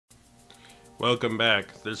Welcome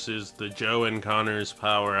back. This is the Joe and Connor's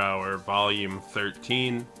Power Hour, Volume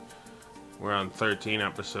 13. We're on 13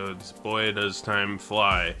 episodes. Boy, does time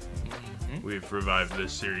fly. We've revived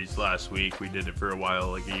this series last week. We did it for a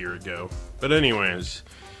while, like a year ago. But anyways,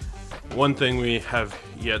 one thing we have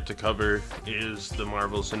yet to cover is the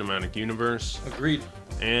Marvel Cinematic Universe. Agreed.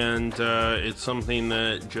 And it's something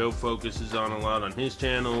that Joe focuses on a lot on his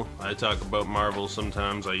channel. I talk about Marvel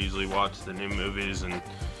sometimes. I usually watch the new movies and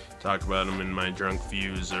talk about them in my drunk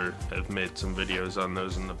views, or have made some videos on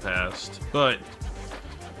those in the past. But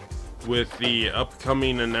with the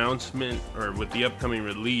upcoming announcement, or with the upcoming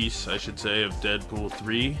release, I should say, of Deadpool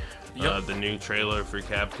 3, the new trailer for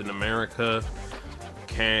Captain America,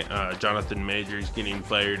 Jonathan Majors getting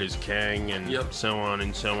fired as Kang, and so on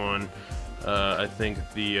and so on. I think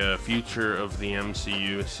the future of the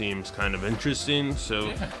MCU seems kind of interesting,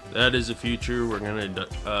 so that is a future we're going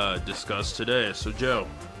to discuss today. So Joe,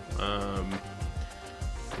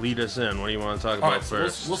 lead us in. What do you want to talk about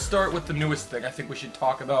first? We'll start with the newest thing. I think we should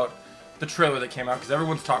talk about the trailer that came out, because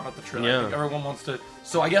everyone's talking about the trailer. Yeah. I think everyone wants to.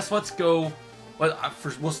 So I guess let's go.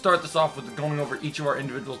 We'll start this off with going over each of our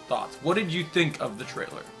individual thoughts. What did you think of the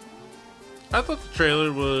trailer? I thought the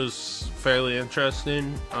trailer was fairly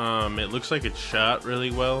interesting. It looks like it's shot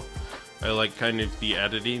really well. I like kind of the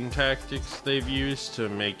editing tactics they've used to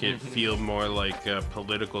make it feel more like a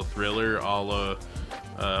political thriller a la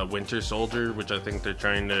Winter Soldier, which I think they're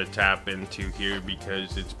trying to tap into here,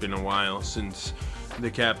 because it's been a while since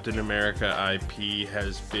the Captain America IP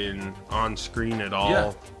has been on screen at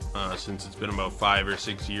all. Since it's been about 5 or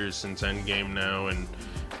 6 years since Endgame now,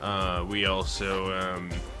 and we also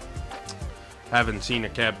haven't seen a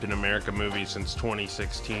Captain America movie since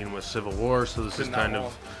 2016 with Civil War, so this is kind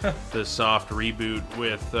of the soft reboot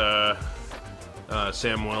with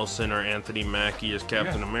Sam Wilson or Anthony Mackie as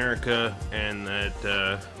Captain America, and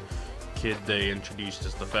that kid they introduced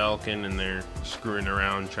as the Falcon, and they're screwing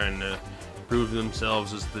around trying to prove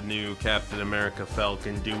themselves as the new Captain America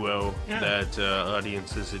Falcon duo that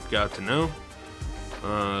audiences had got to know.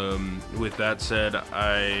 With that said,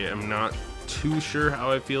 I am not too sure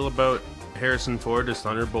how I feel about Harrison Ford as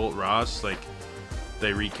Thunderbolt Ross. Like,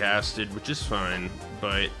 they recasted, which is fine,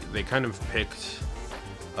 but they kind of picked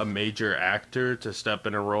a major actor to step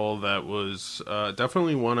in a role that was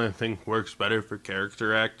definitely one I think works better for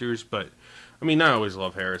character actors. But I mean, I always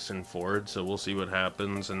love Harrison Ford, so we'll see what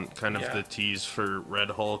happens. And kind of the tease for Red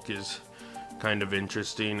Hulk is kind of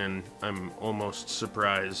interesting, and I'm almost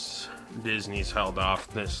surprised Disney's held off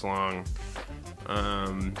this long.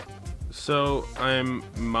 So I'm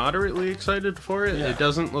moderately excited for it. It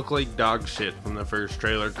doesn't look like dog shit from the first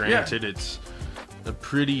trailer. Granted, it's a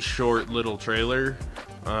pretty short little trailer,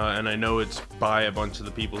 and I know it's by a bunch of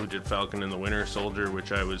the people who did Falcon and the Winter Soldier,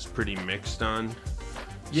 which I was pretty mixed on.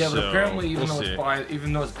 Yeah, so, but apparently, even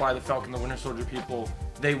though it's by the Falcon and the Winter Soldier people,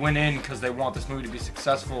 they went in because they want this movie to be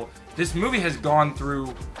successful. This movie has gone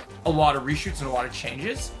through a lot of reshoots and a lot of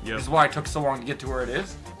changes. This is why it took so long to get to where it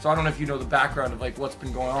is. So I don't know if you know the background of like what's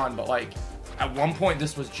been going on, but like at one point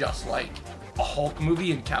this was just like a Hulk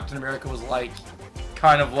movie, and Captain America was like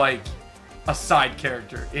kind of like a side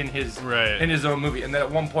character in his own movie. And then at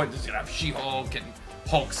one point there's gonna have She-Hulk and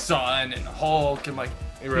Hulk's son and Hulk and like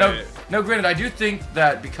no, granted, I do think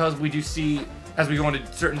that because we do see, as we go into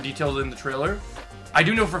certain details in the trailer, I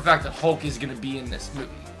do know for a fact that Hulk is going to be in this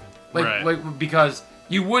movie. Like, because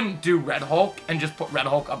you wouldn't do Red Hulk and just put Red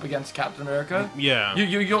Hulk up against Captain America.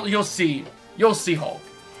 You'll see Hulk.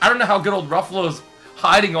 I don't know how good old Ruffalo's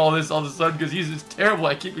hiding all this all of a sudden, because he's just terrible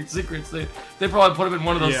at keeping secrets. They probably put him in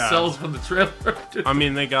one of those cells from the trailer. I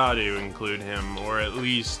mean, they got to include him, or at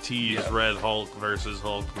least tease Red Hulk versus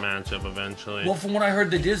Hulk matchup eventually. Well, from what I heard,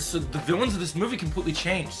 they did. So the villains of this movie completely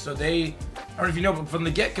changed. So I don't know if you know, but from the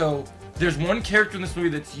get-go, there's one character in this movie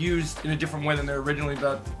that's used in a different way than they're originally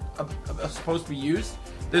supposed to be used.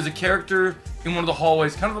 There's a character in one of the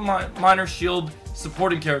hallways, kind of a minor S.H.I.E.L.D.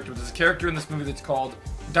 supporting character. There's a character in this movie that's called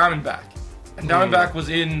Diamondback. And Diamondback was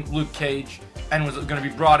in Luke Cage and was going to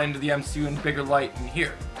be brought into the MCU in bigger light in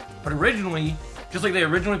here. But originally, just like they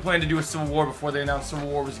originally planned to do a Civil War before they announced Civil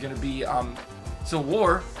War was going to be Civil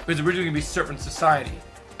War, it was originally going to be Serpent Society.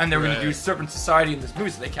 And they were going to do Serpent Society in this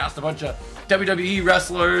movie, so they cast a bunch of WWE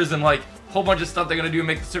wrestlers and like a whole bunch of stuff they're going to do to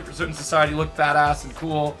make the Serpent Society look badass and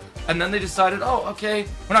cool. And then they decided, oh, okay,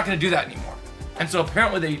 we're not going to do that anymore. And so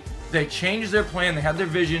apparently they changed their plan, they had their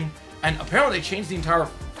vision, and apparently they changed the entire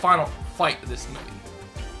final fight of this movie.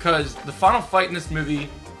 Because the final fight in this movie,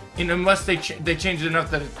 unless they change it enough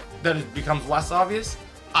that it becomes less obvious,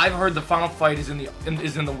 I've heard the final fight is in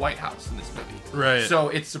the White House in this movie. Right. So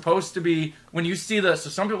it's supposed to be, when you see this, so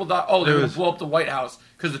some people thought, oh, they're going to blow up the White House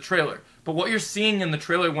because of the trailer. But what you're seeing in the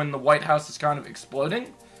trailer when the White House is kind of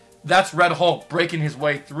exploding, that's Red Hulk breaking his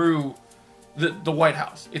way through the White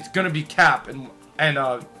House. It's gonna be Cap and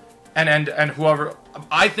whoever.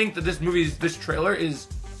 I think that this trailer is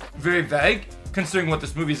very vague considering what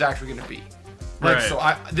this movie is actually gonna be. Like, right.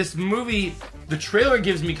 so this movie, the trailer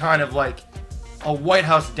gives me kind of like a White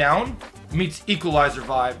House Down meets Equalizer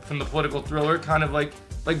vibe from the political thriller kind of like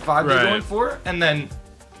vibe they're going for, and then,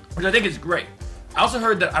 which I think is great. I also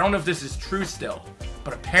heard that, I don't know if this is true still,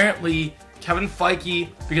 but apparently Kevin Feige,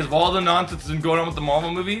 because of all the nonsense that's been going on with the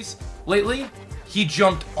Marvel movies lately, he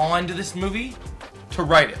jumped onto this movie to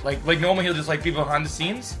write it. Like normally he'll just like be behind the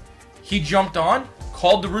scenes. He jumped on,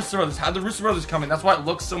 called the Russo brothers, had the Russo brothers come in. That's why it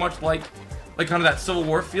looks so much like kind of that Civil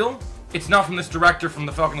War feel. It's not from this director from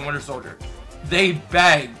The Falcon and the Winter Soldier. They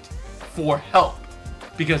begged for help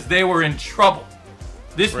because they were in trouble.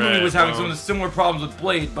 This movie was having some of the similar problems with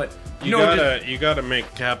Blade, but you gotta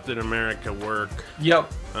make Captain America work.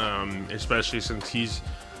 Yep. Especially since he's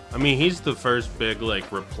the first big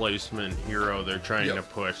like replacement hero they're trying to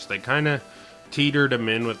push. They kind of teetered him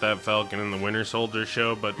in with that Falcon and the Winter Soldier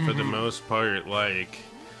show, but for the most part, like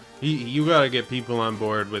you gotta get people on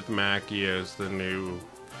board with Mackie as the new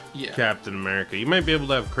Captain America. You might be able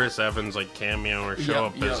to have Chris Evans like cameo or show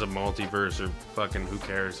up as a multiverse or fucking who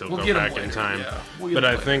cares? He'll go back in time. Yeah. But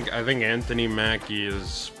I think Anthony Mackie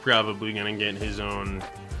is probably gonna get his own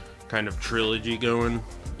kind of trilogy going.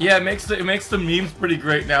 Yeah, it makes the memes pretty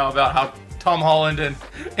great now about how Tom Holland and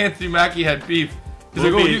Anthony Mackie had beef. He's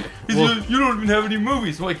like, you don't even have any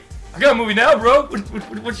movies. I'm like, I got a movie now, bro.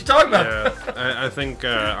 What you talking about? Yeah, I think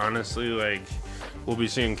honestly, like, we'll be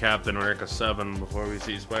seeing Captain America 7 before we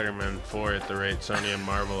see Spider-Man 4 at the rate Sony and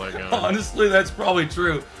Marvel are going. Honestly, that's probably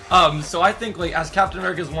true. So I think, like, as Captain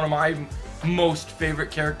America is one of my most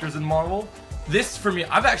favorite characters in Marvel, this for me,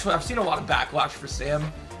 I've seen a lot of backlash for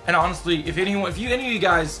Sam, and honestly, if any of you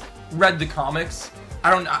guys read the comics,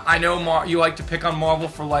 I know you like to pick on Marvel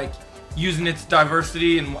for like using its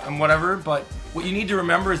diversity and whatever, but what you need to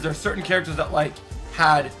remember is there are certain characters that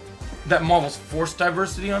that Marvel's forced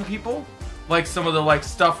diversity on people. Like some of the like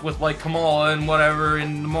stuff with like Kamala and whatever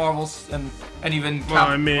in the Marvels and even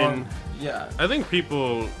I think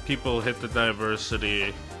people hit the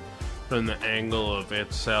diversity from the angle of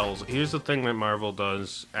it sells. Here's the thing that Marvel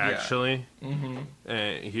does actually.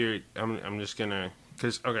 Here I'm just gonna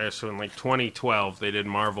so in like 2012 they did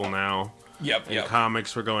Marvel Now. And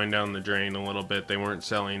comics were going down the drain a little bit. They weren't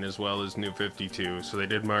selling as well as New 52, so they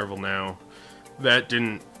did Marvel Now. That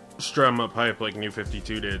didn't strum up hype like New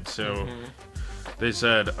 52 did, so they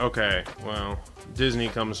said, okay, well, Disney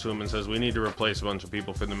comes to them and says, we need to replace a bunch of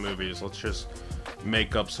people for the movies. Let's just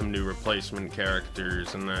make up some new replacement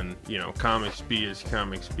characters. And then, Comics B is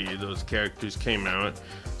Comics B. Those characters came out.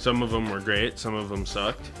 Some of them were great. Some of them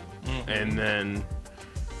sucked. And then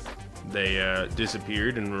they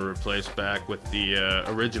disappeared and were replaced back with the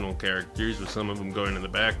original characters, with some of them going in the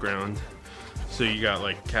background. So you got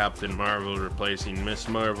like Captain Marvel replacing Miss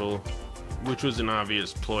Marvel, which was an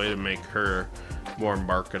obvious ploy to make her more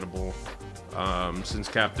marketable, since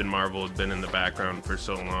Captain Marvel had been in the background for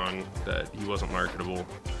so long that he wasn't marketable.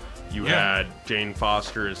 You had Jane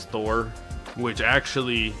Foster as Thor, which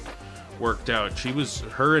actually worked out.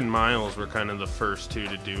 Her and Miles were kind of the first two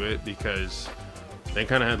to do it because they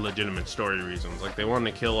kind of had legitimate story reasons. Like, they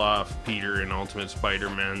wanted to kill off Peter in Ultimate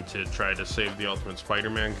Spider-Man to try to save the Ultimate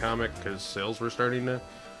Spider-Man comic because sales were starting to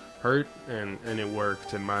hurt, and it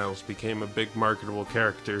worked, and Miles became a big marketable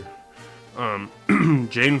character.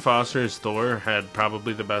 Jane Foster's Thor had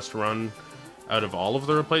probably the best run out of all of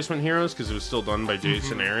the replacement heroes because it was still done by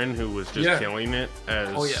Jason Aaron, who was just killing it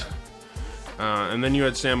as... and then you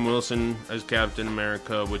had Sam Wilson as Captain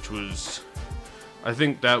America, which was... I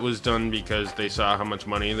think that was done because they saw how much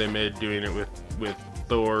money they made doing it with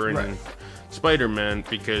Thor and Spider-Man,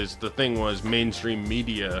 because the thing was mainstream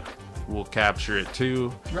media will capture it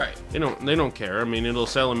too. Right. They don't care. I mean, it'll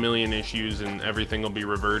sell 1 million issues and everything will be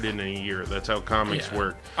reverted in a year. That's how comics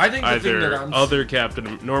work. I think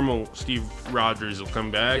normal Steve Rogers will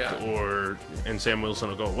come back, and Sam Wilson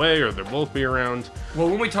will go away, or they'll both be around.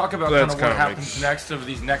 Well, when we talk about kind of what happens next over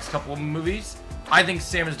these next couple of movies, I think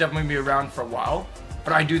Sam is definitely going to be around for a while,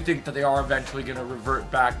 but I do think that they are eventually going to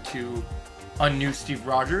revert back to a new Steve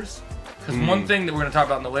Rogers. Because one thing that we're going to talk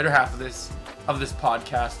about in the later half of this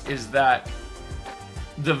podcast is that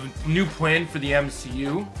the new plan for the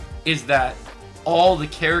MCU is that all the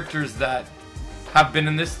characters that have been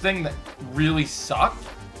in this thing that really sucked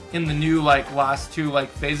in the new last two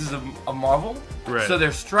phases of Marvel. Right. So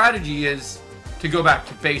their strategy is to go back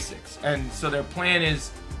to basics, and so their plan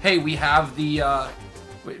is, hey, we have the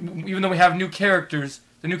even though we have new characters,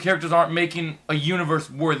 the new characters aren't making a universe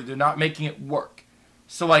worthy. They're not making it work.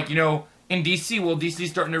 So, like, you know, in DC, well, DC's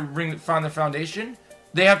starting to find their foundation.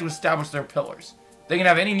 They have to establish their pillars. They can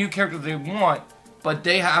have any new characters they want, but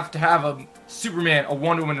they have to have a Superman, a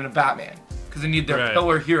Wonder Woman, and a Batman, because they need their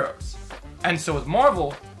pillar heroes. And so with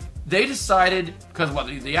Marvel, they decided, because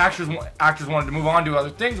the actors wanted to move on to other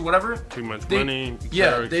things, whatever. Too much money,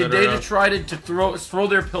 they decided to throw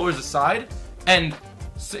their pillars aside. And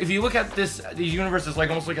so if you look at these universes like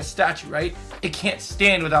almost like a statue, right? It can't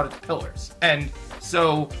stand without its pillars. And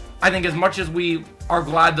so I think as much as we are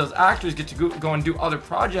glad those actors get to go and do other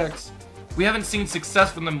projects, we haven't seen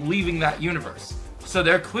success from them leaving that universe. So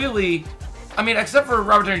they're clearly, I mean, except for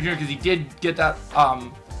Robert Downey Jr. because he did get that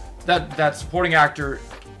that supporting actor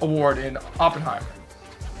award in Oppenheimer.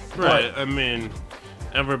 Right. I mean,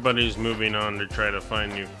 everybody's moving on to try to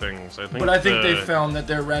find new things. I think they found that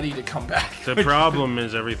they're ready to come back. The problem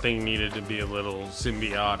is everything needed to be a little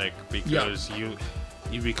symbiotic because you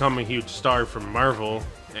become a huge star from Marvel,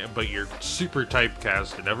 but you're super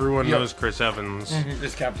typecasted. Everyone knows Chris Evans.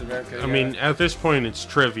 This Captain America. I mean, at this point, it's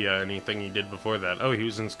trivia. Anything he did before that. Oh, he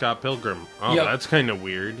was in Scott Pilgrim. Oh, that's kind of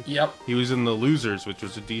weird. He was in The Losers, which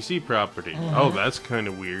was a DC property. Oh, that's kind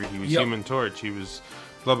of weird. He was Human Torch. He was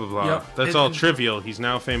blah, blah, blah. That's all trivial. He's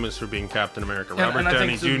now famous for being Captain America. Robert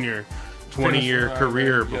Downey Jr., 20-year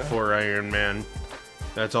career before Iron Man.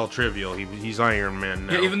 That's all trivial. He's Iron Man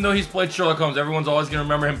now. Yeah, even though he's played Sherlock Holmes, everyone's always going to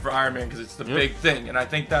remember him for Iron Man because it's the big thing. And I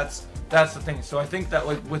think that's the thing. So I think that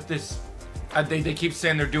like with this, they keep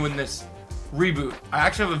saying they're doing this reboot. I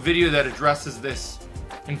actually have a video that addresses this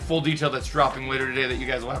in full detail that's dropping later today that you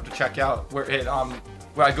guys will have to check out. Where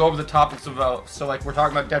I go over the topics of so like we're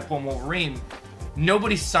talking about Deadpool and Wolverine.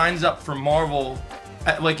 Nobody signs up for Marvel,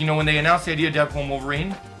 like, you know, when they announced the idea of Deadpool and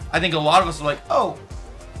Wolverine. I think a lot of us are like, oh,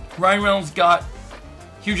 Ryan Reynolds got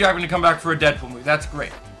Hugh Jackman to come back for a Deadpool movie. That's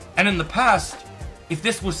great. And in the past, if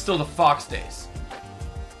this was still the Fox days,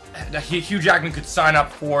 Hugh Jackman could sign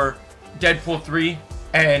up for Deadpool 3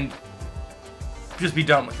 and just be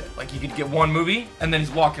done with it. Like, he could get one movie and then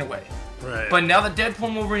he's walking away. Right. But now that Deadpool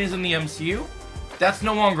and Wolverine is in the MCU, that's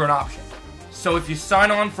no longer an option. So if you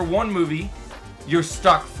sign on for one movie, you're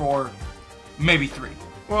stuck for maybe 3.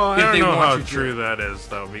 Well, I don't know how true that is,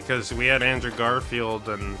 though, because we had Andrew Garfield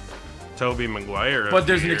and Tobey Maguire. But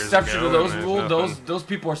there's an exception to those rules. Those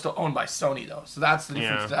people are still owned by Sony, though. So that's the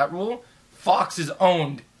difference to that rule. Fox is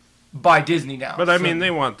owned by Disney now. But I mean,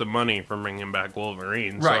 they want the money from bringing back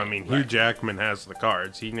Wolverine. So I mean, Hugh Jackman has the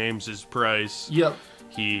cards. He names his price. Yep.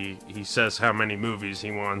 He says how many movies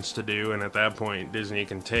he wants to do, and at that point, Disney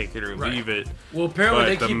can take it or leave it. Well,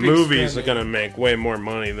 apparently but the movies are going to make way more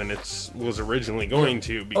money than it was originally going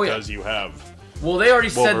to because you have. Well, they already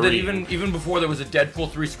said that even before there was a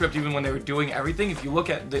Deadpool 3 script, even when they were doing everything, if you look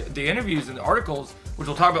at the interviews and the articles, which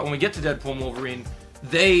we'll talk about when we get to Deadpool and Wolverine,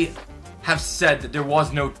 they have said that there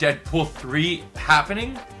was no Deadpool 3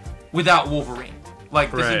 happening without Wolverine.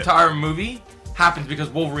 Like, this entire movie happens because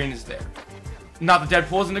Wolverine is there. Not that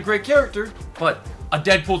Deadpool isn't a great character, but a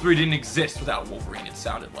Deadpool 3 didn't exist without Wolverine, it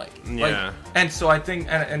sounded like. Yeah. And so I think,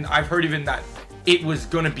 and I've heard even that it was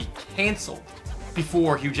going to be canceled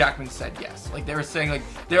before Hugh Jackman said yes. Like, they were saying, like,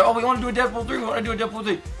 we want to do a Deadpool 3, we want to do a Deadpool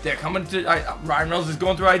 3. They're coming to, Ryan Reynolds is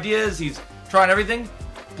going through ideas, he's trying everything.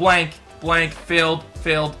 Blank, failed.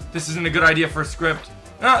 This isn't a good idea for a script.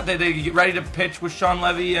 They get ready to pitch with Sean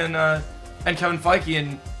Levy and Kevin Feige,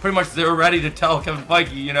 and pretty much they were ready to tell Kevin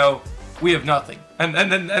Feige, you know, we have nothing. And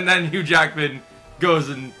then Hugh Jackman goes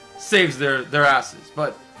and saves their asses.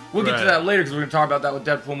 But we'll get to that later because we're going to talk about that with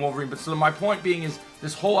Deadpool and Wolverine. But so my point being is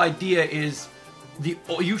this whole idea is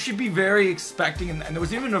you should be very expecting, and there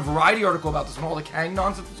was even a Variety article about this when all the Kang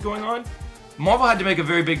nonsense was going on. Marvel had to make a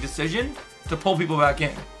very big decision to pull people back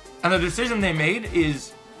in. And the decision they made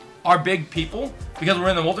is our big people, because we're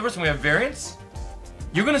in the multiverse and we have variants,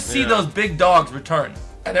 you're going to see those big dogs return.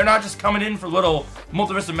 And they're not just coming in for little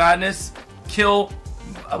Multiverse of Madness, kill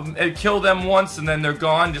them once and then they're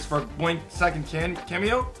gone just for a blink second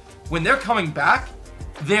cameo. When they're coming back,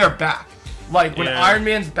 they're back. Like when Iron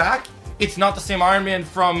Man's back, it's not the same Iron Man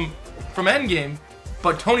from Endgame,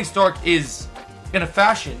 but Tony Stark is, in a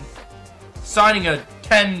fashion, signing a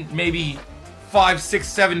 10, maybe 5, 6,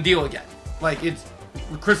 7 deal again. Like it's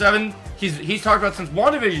Chris Evans, he's talked about since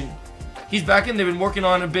WandaVision. He's back in. They've been working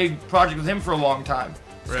on a big project with him for a long time.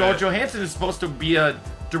 Scarlett Johansson is supposed to be a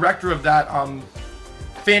director of that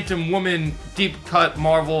Phantom Woman deep cut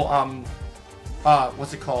Marvel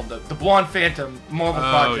what's it called, the Blonde Phantom Marvel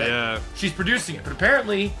project. Yeah. She's producing it, but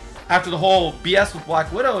apparently after the whole BS with Black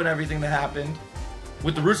Widow and everything that happened,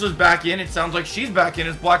 with the Russos back in, it sounds like she's back in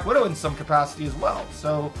as Black Widow in some capacity as well.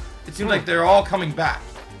 So it seems like they're all coming back.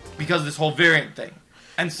 because of this whole variant thing.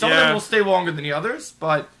 And some of them will stay longer than the others,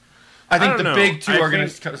 but I think the big two are going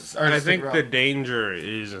to. I think the danger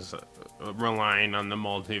is relying on the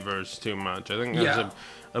multiverse too much. I think that's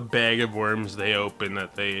a bag of worms they open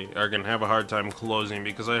that they are going to have a hard time closing,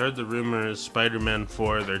 because I heard the rumor is Spider-Man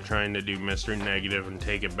 4, they're trying to do Mr. Negative and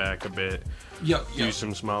take it back a bit. Do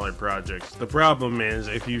some smaller projects. The problem is,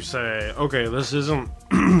 if you say, okay, this isn't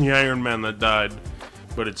the Iron Man that died,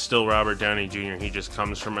 but it's still Robert Downey Jr., he just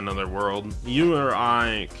comes from another world, you or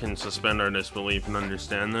I can suspend our disbelief and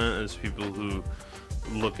understand that as people who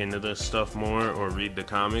look into this stuff more or read the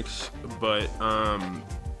comics, but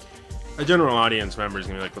a general audience member is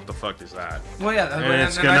gonna be like, "What the fuck is that?" Well, yeah, and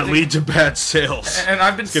it's gonna lead to bad sales. And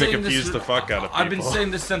I've been it's gonna confuse the fuck out of people. I've been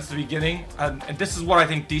saying this since the beginning, and this is what I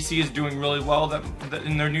think DC is doing really well. That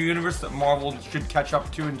in their new universe, that Marvel should catch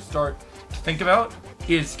up to and start to think about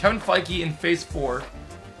is Kevin Feige in Phase 4,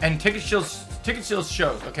 and ticket sales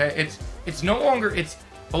shows. Okay, it's no longer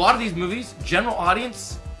a lot of these movies. General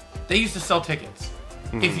audience, they used to sell tickets.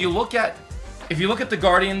 Mm-hmm. If you look at the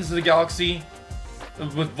Guardians of the Galaxy.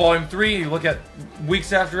 With Volume 3, you look at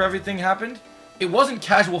weeks after everything happened, it wasn't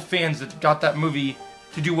casual fans that got that movie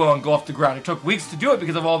to do well and go off the ground. It took weeks to do it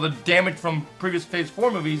because of all the damage from previous Phase 4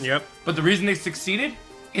 movies. Yep. But the reason they succeeded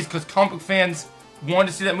is because comic book fans wanted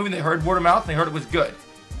to see that movie, and they heard word of mouth, and they heard it was good.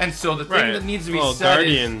 And so the thing that needs to be said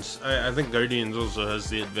Guardians, I think Guardians also has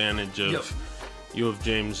the advantage of you have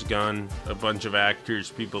James Gunn, a bunch of actors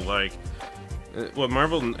people like. What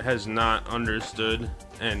Marvel has not understood,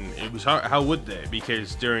 and it was how would they?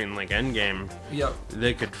 Because during like Endgame,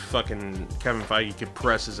 they could Kevin Feige could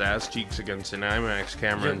press his ass cheeks against an IMAX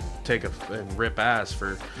camera and rip ass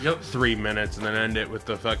for 3 minutes, and then end it with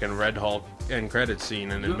the fucking Red Hulk end credit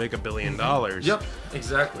scene, and it'd make $1 billion. Yep,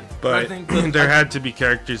 exactly. But I think there had to be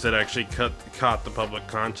characters that actually caught the public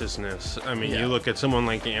consciousness. I mean, you look at someone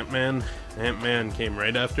like Ant-Man. Ant-Man came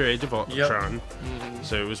right after Age of Ultron,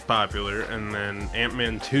 so it was popular, and then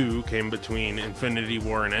Ant-Man 2 came between Infinity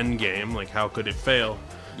War and Endgame, like how could it fail?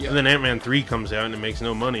 And then Ant-Man 3 comes out and it makes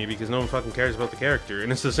no money because no one fucking cares about the character,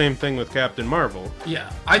 and it's the same thing with Captain Marvel.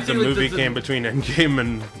 I think the movie came between Endgame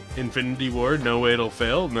and Infinity War, no way it'll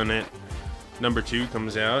fail, and then number 2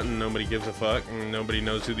 comes out and nobody gives a fuck, and nobody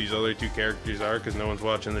knows who these other 2 characters are because no one's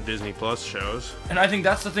watching the Disney Plus shows. And I think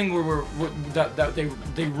that's the thing that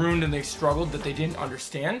they ruined and they struggled, that they didn't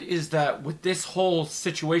understand, is that with this whole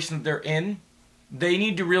situation that they're in, they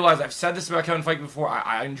need to realize, I've said this about Kevin Feige before,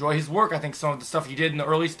 I enjoy his work, I think some of the stuff he did in the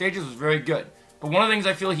early stages was very good. But one of the things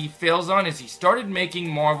I feel he fails on is he started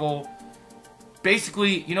making Marvel,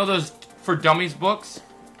 basically, you know those For Dummies books?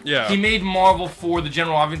 Yeah. He made Marvel for the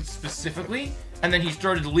general audience specifically, and then he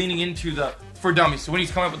started leaning into the For Dummies. So when he's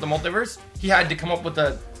coming up with the multiverse, he had to come up with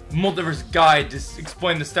a multiverse guide to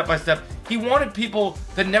explain the step-by-step. He wanted people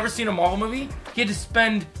that had never seen a Marvel movie, he had to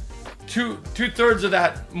spend two-thirds of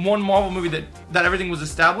that one Marvel movie that everything was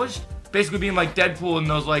established, basically being like Deadpool in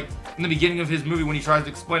those, like, in the beginning of his movie when he tries to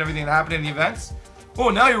explain everything that happened in the events. Oh,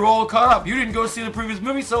 now you're all caught up. You didn't go see the previous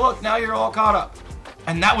movie, so look, now you're all caught up.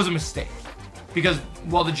 And that was a mistake. Because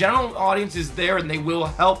while the general audience is there and they will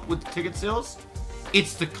help with ticket sales,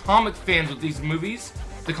 it's the comic fans with these movies.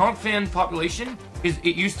 The comic fan population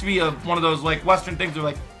it used to be one of those like Western things where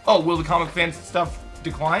like, oh, will the comic fans stuff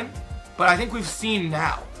decline? But I think we've seen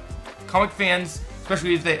now, comic fans,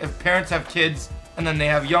 especially if parents have kids and then they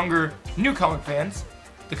have younger new comic fans,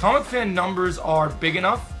 the comic fan numbers are big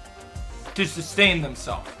enough to sustain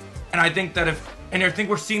themselves. And I think that I think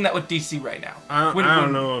we're seeing that with DC right now. I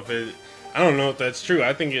don't know if that's true.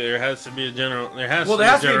 I think there has to be a general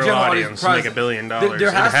audience to make $1 billion.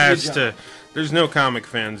 There's no comic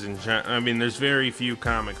fans in China. I mean, there's very few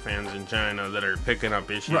comic fans in China that are picking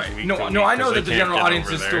up issues. Right. No, I know that the general audience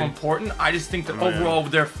is still important. I just think that overall,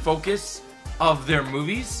 their focus of their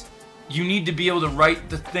movies, you need to be able to write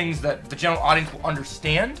the things that the general audience will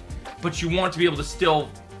understand, but you want to be able to still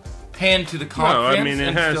pan to the comic fans. I mean,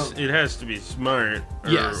 it has to be smart.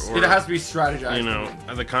 It has to be strategized. You know,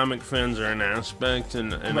 the comic fans are an aspect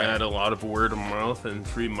and add a lot of word of mouth and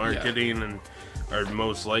free marketing and are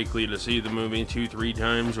most likely to see the movie 2-3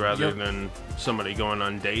 times rather than somebody going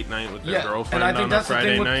on date night with their girlfriend on a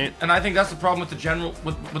Friday night. And I think that's the problem with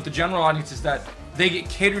the general audience is that they get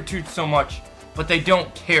catered to so much, but they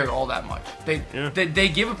don't care all that much. They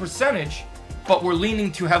give a percentage, but we're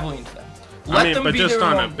leaning too heavily into them. But just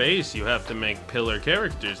on a base, you have to make pillar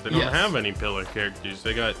characters. They don't have any pillar characters.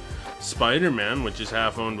 They got Spider-Man, which is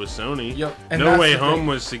half owned with Sony. No Way Home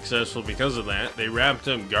was successful because of that. They wrapped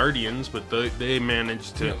up Guardians, but they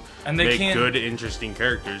managed to make good, interesting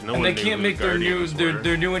characters. They can't make their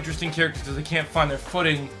new interesting characters because they can't find their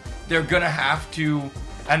footing. They're gonna have to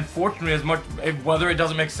And fortunately, whether it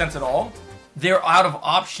doesn't make sense at all, they're out of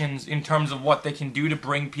options in terms of what they can do to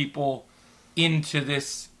bring people into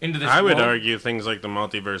this I would world. argue things like the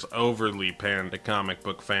multiverse overly panned to comic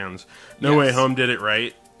book fans. No Way Home did it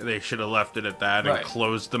right. They should have left it at that and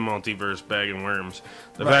closed the multiverse bag and worms.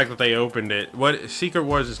 The fact that they opened it, Secret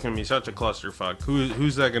Wars is going to be such a clusterfuck.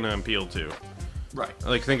 Who's that going to appeal to? Right.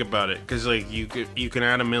 Like, think about it, because like you can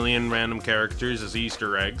add a million random characters as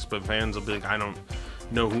Easter eggs, but fans will be like, I don't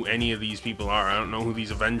know who any of these people are. I don't know who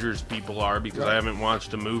these Avengers people are because I haven't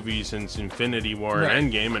watched a movie since Infinity War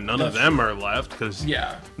and Endgame, and none of them are left because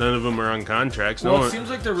none of them are on contracts. Well, it seems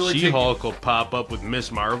like they're really She-Hulk will pop up with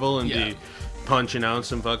Miss Marvel and be punching out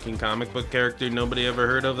some fucking comic book character nobody ever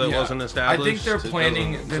heard of that wasn't established. I think they're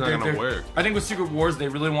planning. It's not gonna work. I think with Secret Wars, they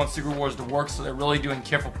really want Secret Wars to work, so they're really doing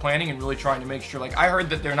careful planning and really trying to make sure. Like, I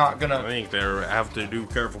heard that they're not gonna. I think they have to do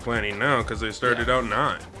careful planning now because they started out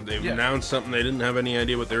not. They've announced something they didn't have any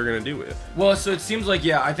idea what they were gonna do with. Well, so it seems like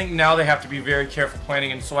I think now they have to be very careful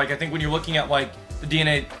planning, and so like I think when you're looking at like the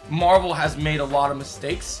DNA, Marvel has made a lot of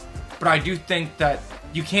mistakes, but I do think that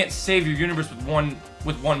you can't save your universe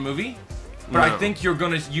with one movie. But I think you're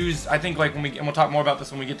going to use, I think like and we'll talk more about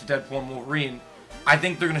this when we get to Deadpool and Wolverine, I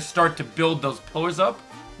think they're going to start to build those pillars up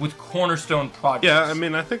with cornerstone projects. Yeah, I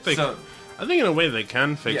mean, I think in a way they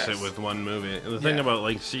can fix it with one movie. The thing about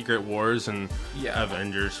like Secret Wars and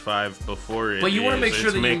Avengers 5 before it, but you want to make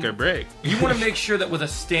sure that make or break. You want to make sure that with a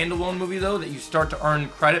standalone movie though, that you start to earn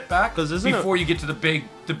credit back before you get to the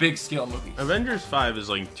big scale movies. Avengers 5 is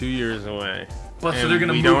like 2 years away. But so they're going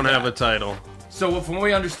to we don't have a title. So from what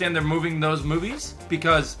we understand, they're moving those movies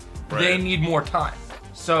because they need more time.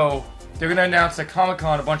 So they're going to announce at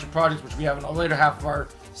Comic-Con a bunch of projects, which we have in the later half of our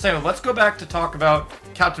segment. Let's go back to talk about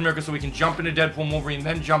Captain America so we can jump into Deadpool and Wolverine,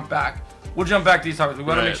 then jump back. We'll jump back to these topics. We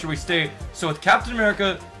want to make sure we stay. So with Captain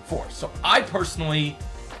America 4. So I personally,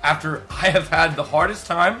 after I have had the hardest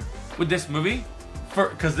time with this movie,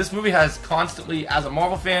 because this movie has constantly, as a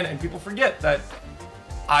Marvel fan, and people forget that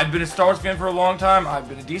I've been a Star Wars fan for a long time. I've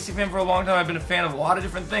been a DC fan for a long time. I've been a fan of a lot of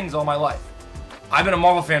different things all my life. I've been a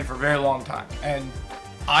Marvel fan for a very long time. And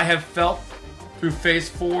I have felt through Phase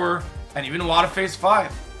 4 and even a lot of Phase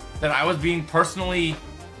 5 that I was being personally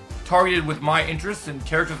targeted with my interests and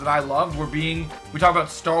characters that I loved we talk about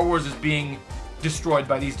Star Wars as being destroyed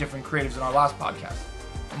by these different creatives in our last podcast.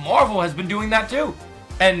 Marvel has been doing that too.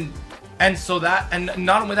 And so that, and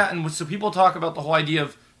not only that, and so people talk about the whole idea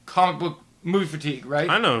of comic book movie fatigue, right?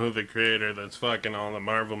 I know who the creator that's fucking all the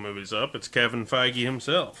Marvel movies up. It's Kevin Feige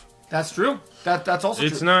himself. That's true. That's also true.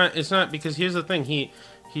 It's not because here's the thing. He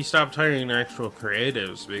stopped hiring actual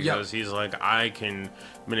creatives because he's like, I can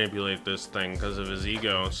manipulate this thing because of his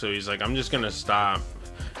ego. So he's like, I'm just gonna stop.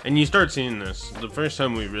 And you start seeing this. The first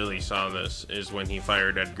time we really saw this is when he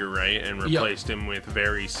fired Edgar Wright and replaced him with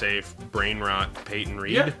very safe brain rot Peyton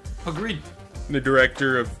Reed. Yeah, agreed. The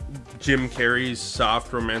director of Jim Carrey's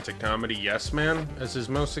soft romantic comedy Yes Man as his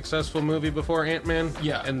most successful movie before Ant-Man.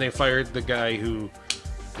 Yeah. And they fired the guy who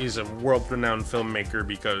is a world-renowned filmmaker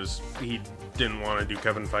because he didn't want to do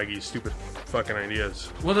Kevin Feige's stupid fucking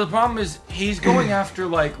ideas. Well, the problem is he's going after,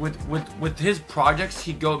 like, with his projects,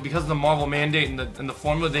 because of the Marvel mandate and the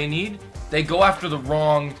formula they need, they go after the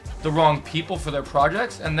wrong people for their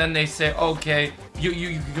projects, and then they say, okay,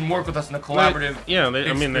 you can work with us in a collaborative.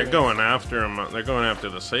 They're going after him. They're going after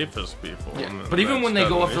the safest people. Yeah. But even when they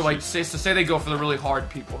go after, like, say they go for the really hard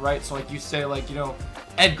people, right? So, like, you say, like,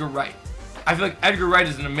 Edgar Wright. I feel like Edgar Wright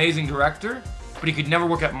is an amazing director, but he could never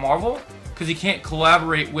work at Marvel because he can't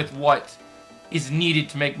collaborate with what is needed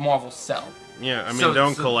to make Marvel sell. Yeah, I mean,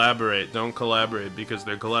 don't collaborate. Don't collaborate because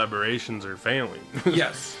their collaborations are failing.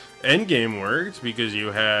 Yes. Endgame worked because you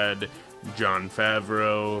had Jon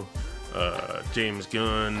Favreau, James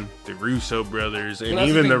Gunn, the Russo brothers, and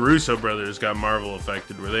even the Russo brothers got Marvel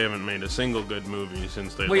affected, where they haven't made a single good movie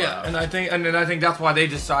since they left. Yeah, and I think that's why they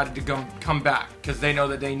decided to come back, because they know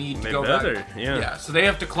that they need to go back. Yeah, so they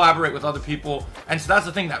have to collaborate with other people, and so that's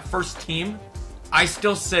the thing. That first team, I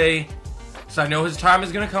still say, so I know his time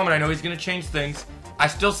is going to come, and I know he's going to change things. I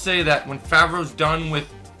still say that when Favreau's done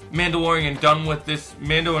with Mandalorian and done with this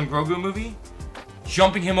Mando and Grogu movie,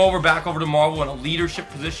 jumping him back over to Marvel in a leadership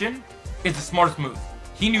position is the smartest move.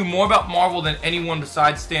 He knew more about Marvel than anyone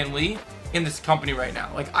besides Stan Lee in this company right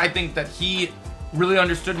now. Like, I think that he really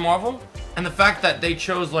understood Marvel, and the fact that they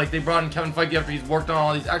chose, like, they brought in Kevin Feige after he's worked on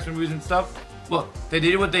all these action movies and stuff. Look, they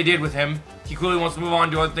did what they did with him. He clearly wants to move on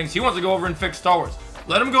and do other things. He wants to go over and fix Star Wars.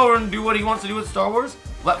 Let him go over and do what he wants to do with Star Wars.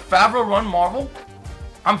 Let Favreau run Marvel.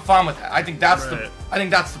 I'm fine with that. I think that's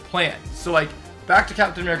the plan. So, like, back to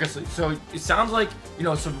Captain America. So it sounds like,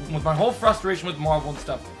 so with my whole frustration with Marvel and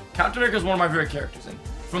stuff, Captain America is one of my favorite characters, and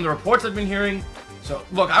from the reports I've been hearing, so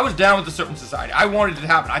look, I was down with the Serpent Society. I wanted it to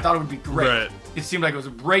happen. I thought it would be great. Right. It seemed like it was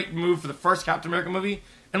a great move for the first Captain America movie,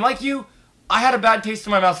 and like you, I had a bad taste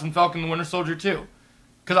in my mouth from Falcon and the Winter Soldier too,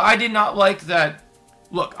 because I did not like that.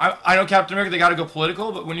 Look, I know Captain America, they got to go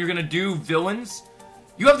political, but when you're gonna do villains,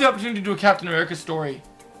 you have the opportunity to do a Captain America story,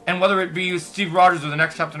 and whether it be Steve Rogers or the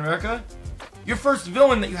next Captain America, your first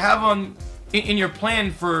villain that you have in your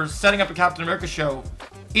plan for setting up a Captain America show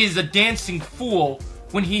is a dancing fool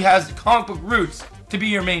when he has comic book roots to be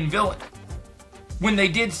your main villain. When they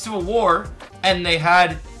did Civil War and they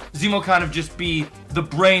had Zemo kind of just be the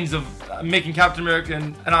brains of making Captain America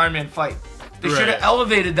and Iron Man fight, they should have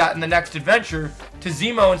elevated that in the next adventure to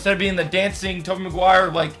Zemo instead of being the dancing Tobey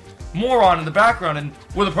Maguire like moron in the background and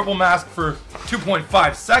with a purple mask for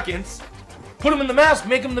 2.5 seconds. Put him in the mask,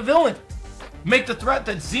 make him the villain. Make the threat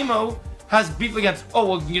that Zemo has beef against. Oh,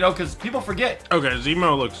 well, you know, because people forget. Okay,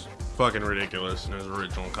 Zemo looks fucking ridiculous in his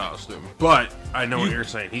original costume. But I know what you're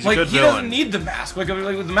saying. He's a good he villain. Doesn't need the mask. Like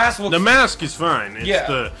with the mask looks... The mask is fine. It's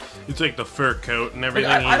Yeah. it's like the fur coat and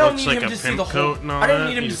everything. I don't he need looks him like to a see pimp the whole... coat and all I don't that.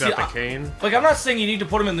 need him He's to see... got the cane. Like, I'm not saying you need to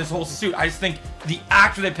put him in this whole suit. I just think the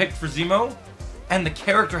actor they picked for Zemo and the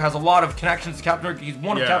character has a lot of connections to Captain America. He's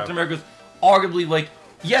one of Captain America's arguably, like...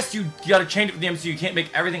 Yes, you gotta change it for the MCU. You can't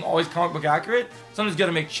make everything always comic book accurate. Sometimes you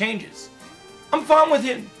gotta make changes. I'm fine with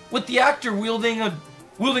him, with the actor wielding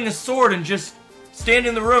a sword and just standing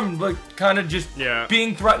in the room, like, kind of just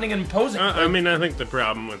being threatening and posing. I mean, I think the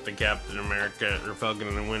problem with the Captain America or Falcon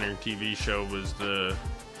and the Winter TV show was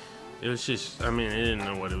it was just, I mean, it didn't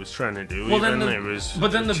know what it was trying to do. Well, even.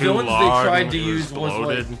 But then the too villains long, they tried to it use was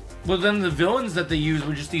bloated. like, well, then the villains that they used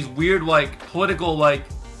were just these weird, like, political, like,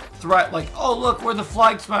 threat, like, oh, look, we're the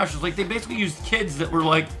flag smashers. Like, they basically used kids that were,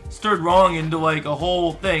 like, stirred wrong into, like, a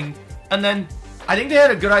whole thing. And then I think they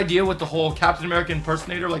had a good idea with the whole Captain America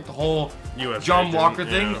impersonator, like the whole US John agent, Walker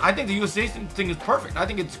thing. yeah. I think the US agent thing is perfect. I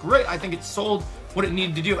think it's great. I think it sold what it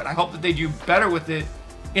needed to do, and I hope that they do better with it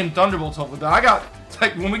in Thunderbolts. Hopefully, but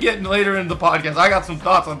like when we get later into the podcast, I got some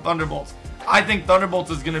thoughts on Thunderbolts. I think Thunderbolts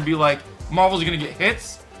is going to be like Marvel's going to get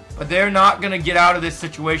hits, but they're not going to get out of this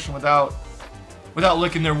situation without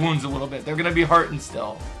licking their wounds a little bit. They're going to be hurting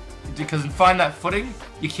still, because to find that footing,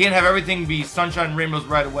 you can't have everything be sunshine and rainbows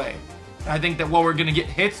right away. And I think that while we're going to get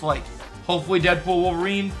hits like hopefully Deadpool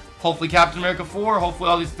Wolverine, hopefully Captain America 4, hopefully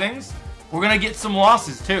all these things, we're going to get some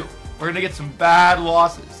losses too. We're going to get some bad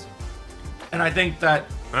losses. And I think that...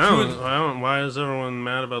 why is everyone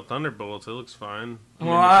mad about Thunderbolts? It looks fine.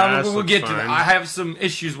 We'll get to that. I have some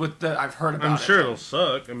issues with that I've heard about. I'm sure it'll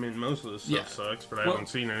suck. I mean, most of the stuff sucks, but I haven't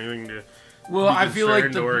seen anything to... Well, I feel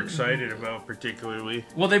like we're excited about particularly.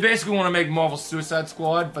 Well, they basically want to make Marvel Suicide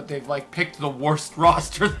Squad, but they've like picked the worst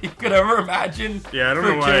roster that you could ever imagine. Yeah, I don't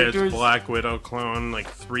know why it's Black Widow clone, like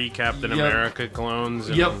 3 Captain America clones.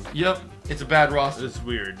 And Yep. It's a bad roster. It's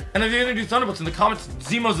weird. And if you're gonna do Thunderbolts in the comics,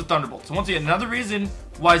 Zemo's a Thunderbolt. So once again, another reason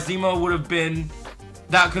why Zemo would have been,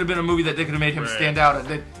 that could have been a movie that they could have made him stand out.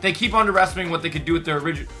 And they keep underestimating what they could do with their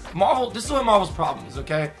original Marvel. This is what Marvel's problem is.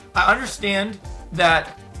 Okay, I understand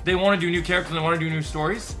that they want to do new characters and they want to do new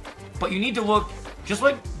stories, but you need to look, just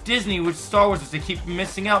like Disney with Star Wars, which they keep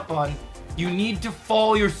missing out on, you need to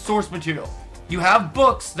follow your source material. You have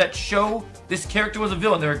books that show this character was a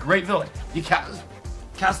villain. They're a great villain. You cast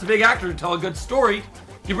a big actor to tell a good story,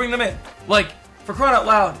 you bring them in. Like, for crying out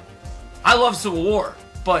loud, I love Civil War,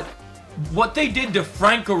 but what they did to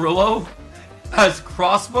Frank Grillo as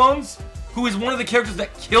Crossbones, who is one of the characters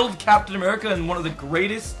that killed Captain America in one of the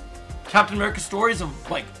greatest Captain America stories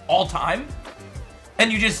of like all time,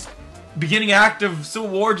 and you just beginning act of Civil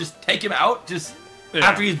War just take him out just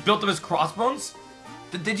after he's built up his crossbones.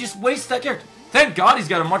 They just waste that character. Thank God he's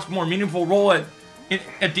got a much more meaningful role at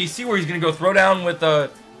DC, where he's gonna go throw down with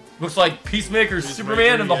looks like Peacemaker,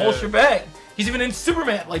 Superman, and the whole shebang. He's even in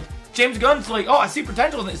Superman. Like James Gunn's like, oh, I see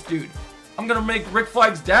potential in this dude. I'm gonna make Rick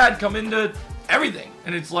Flagg's dad come into everything,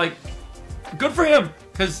 and it's like good for him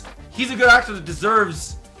because he's a good actor that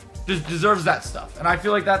deserves that stuff. And I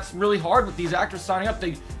feel like that's really hard with these actors signing up.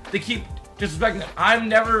 They keep disrespecting them. I'm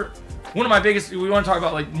never, one of my biggest, we want to talk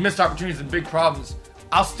about like missed opportunities and big problems.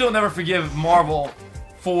 I'll still never forgive Marvel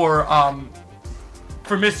for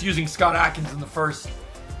misusing Scott Adkins in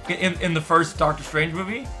the first Doctor Strange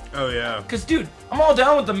movie. Oh yeah. Because dude, I'm all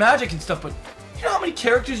down with the magic and stuff, but you know how many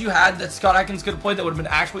characters you had that Scott Adkins could have played that would have been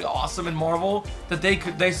actually awesome in Marvel that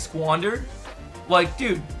they squandered? Like,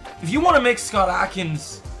 dude, if you want to make Scott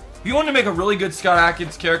Adkins, if you want to make a really good Scott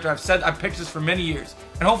Adkins character, I've picked this for many years,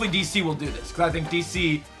 and hopefully DC will do this, because I think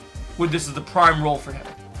DC this is the prime role for him.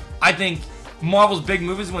 I think Marvel's big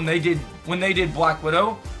movies when they did Black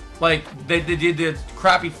Widow, like they did the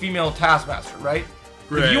crappy female Taskmaster, right?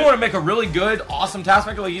 Right. If you want to make a really good, awesome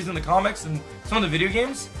Taskmaster like he's in the comics and some of the video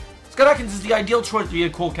games, Scott Adkins is the ideal choice to be a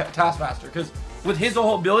cool Taskmaster, because with his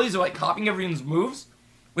whole abilities of like copying everyone's moves,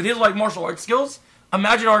 with his like martial arts skills,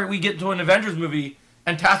 imagine we get to an Avengers movie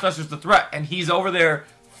and Taskmaster's the threat, and he's over there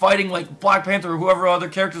fighting like Black Panther or whoever other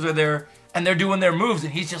characters are there, and they're doing their moves,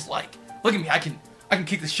 and he's just like, look at me, I can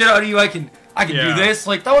kick the shit out of you, I can do this.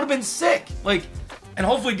 Like, that would have been sick. Like, and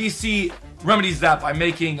hopefully DC remedies that by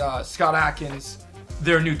making Scott Adkins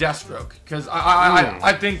their new Deathstroke, because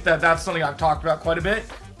I think that's something I've talked about quite a bit.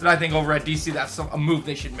 That I think over at DC that's a move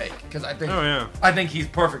they should make, because I think he's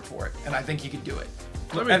perfect for it, and I think he could do it.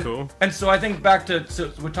 That'd be cool. And so I think back to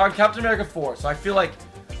we're talking Captain America 4. So I feel like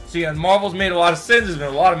Marvel's made a lot of sins. There's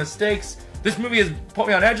been a lot of mistakes. This movie has put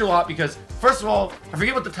me on edge a lot because, first of all, I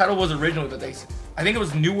forget what the title was originally, but I think it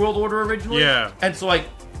was New World Order originally. Yeah. And so like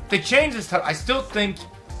they changed this title. I still think,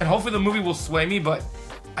 and hopefully the movie will sway me, but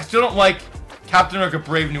I still don't like Captain America: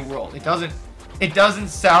 Brave New World. It doesn't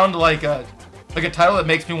sound like a title that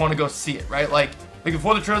makes me want to go see it, right? Like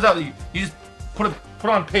before the trailer's out, you just put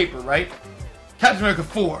on paper, right? Captain America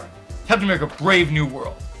 4, Captain America: Brave New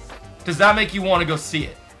World. Does that make you want to go see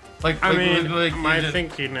it? My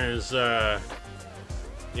thinking is, they're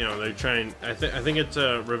trying. I think it's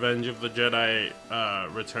a Revenge of the Jedi,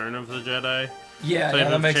 Return of the Jedi. Yeah,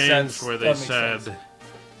 that makes sense. Where they said,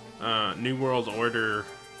 New World Order,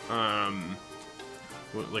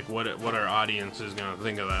 what our audience is gonna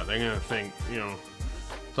think of that. They're gonna think,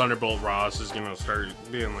 Thunderbolt Ross is gonna start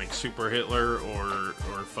being like Super Hitler or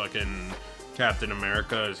fucking Captain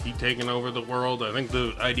America. Is he taking over the world? I think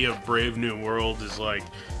the idea of Brave New World is like,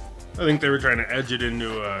 I think they were trying to edge it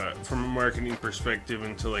into from a marketing perspective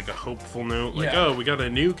into like a hopeful note, like, oh, we got a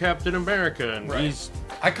new Captain America, and he's.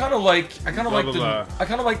 I kind of like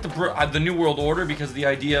the New World Order, because the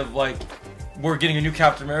idea of like we're getting a new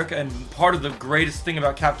Captain America, and part of the greatest thing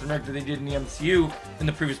about Captain America that they did in the MCU in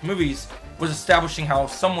the previous movies was establishing how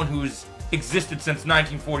someone who's existed since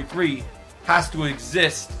 1943 has to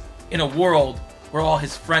exist in a world where all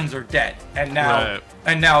his friends are dead, and now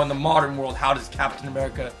in the modern world, how does Captain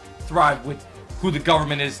America thrive with who the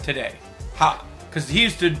government is today? How? Because he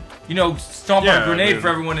used to, stomp on a grenade for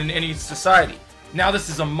everyone in any society. Now this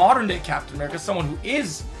is a modern day Captain America, someone who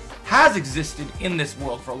has existed in this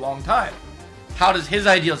world for a long time. How does his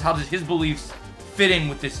ideals, how does his beliefs fit in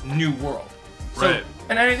with this new world? So,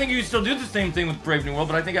 and I think you can still do the same thing with Brave New World,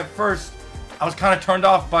 but I think at first I was kind of turned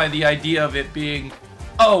off by the idea of it being,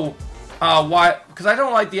 why? Because I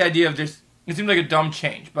don't like the idea of this. It seems like a dumb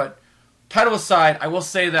change, but title aside, I will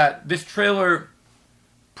say that this trailer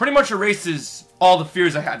pretty much erases all the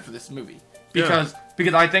fears I had for this movie, because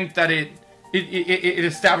I think that it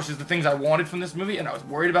establishes the things I wanted from this movie, and I was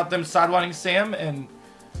worried about them sidelining Sam, and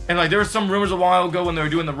like there were some rumors a while ago when they were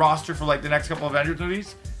doing the roster for like the next couple of Avengers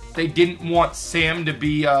movies, they didn't want Sam to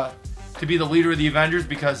be the leader of the Avengers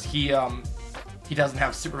because he doesn't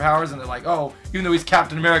have superpowers, and they're like, oh, even though he's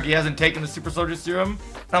Captain America, he hasn't taken the super soldier serum.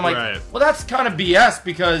 And I'm like, well, that's kind of BS,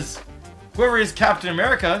 because whoever is Captain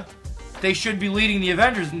America, they should be leading the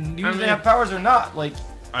Avengers, and even if they have powers or not. Like,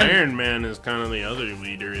 Iron Man is kind of the other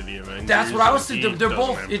leader of the Avengers. That's what I was saying. They're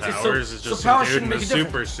both. It's just powers a dude in a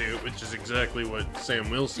super super suit, which is exactly what Sam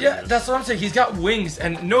Wilson is. is. That's what I'm saying. He's got wings,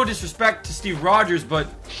 and no disrespect to Steve Rogers, but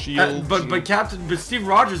Steve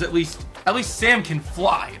Rogers at least Sam can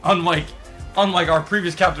fly. Unlike our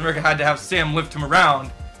previous Captain America had to have Sam lift him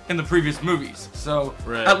around in the previous movies. So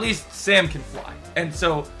at least Sam can fly. And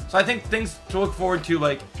so I think things to look forward to,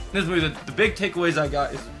 like in this movie, the big takeaways I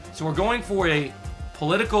got is, so we're going for a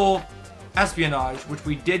political espionage, which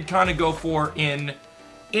we did kind of go for in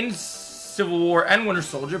Civil War and Winter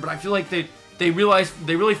Soldier, but I feel like they realized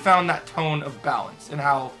they really found that tone of balance and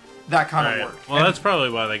how that kind of worked. Well, that's probably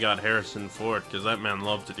why they got Harrison Ford, because that man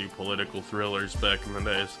loved to do political thrillers back in the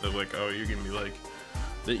day. So they're like, oh, you're gonna be like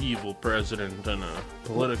the evil president in a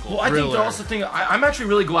political thriller. I think the also thing, I'm actually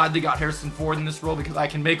really glad they got Harrison Ford in this role, because I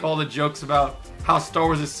can make all the jokes about how Star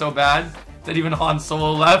Wars is so bad that even Han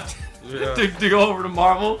Solo left to go over to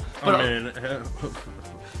Marvel. But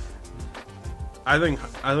I think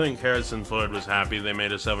Harrison Ford was happy they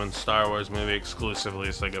made a 7th Star Wars movie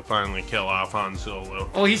exclusively so they could finally kill off Han Solo.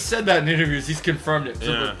 Oh, he said that in interviews. He's confirmed it.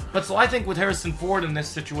 So I think with Harrison Ford in this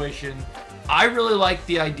situation, I really like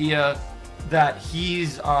the idea that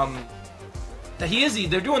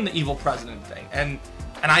they're doing the evil president thing, and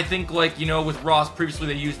I think, like, with Ross previously,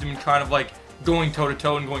 they used him in kind of like going toe to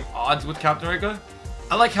toe and going odds with Captain America.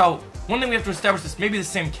 I like how one thing we have to establish is maybe the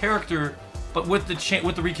same character, but with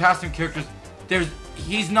the recasting of characters,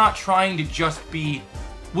 he's not trying to just be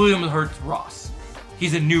William Hurt Ross.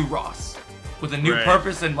 he's a new Ross with a new Right.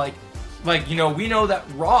 purpose, and like you know, we know that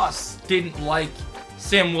Ross didn't like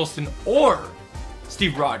Sam Wilson or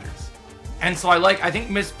Steve Rogers, and so I think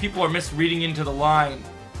people are misreading into the line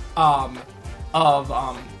of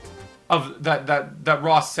that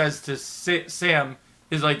Ross says to Sam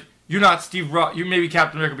is like, you're not you may be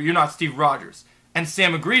Captain America, but you're not Steve Rogers, and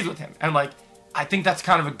Sam agrees with him, and like I think that's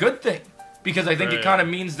kind of a good thing, because I think it kind of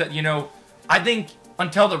means that, you know, I think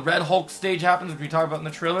until the Red Hulk stage happens, which we talked about in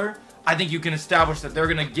the trailer, I think you can establish that they're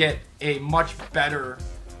gonna get a much better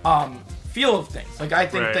feel of things. Like I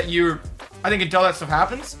think that I think until that stuff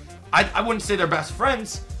happens, I wouldn't say they're best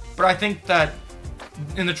friends, but I think that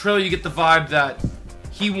in the trailer you get the vibe that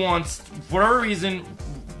he wants, for whatever reason,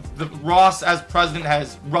 the Ross as president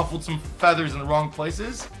has ruffled some feathers in the wrong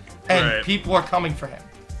places, and people are coming for him.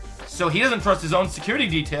 So he doesn't trust his own security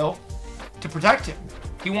detail to protect him.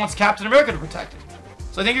 He wants Captain America to protect him.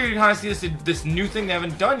 So I think you're going to kind of see this new thing they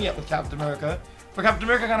haven't done yet with Captain America, where Captain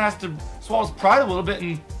America kind of has to swallow his pride a little bit,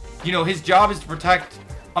 and, you know, his job is to protect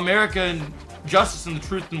America and justice and the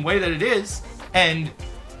truth and the way that it is. And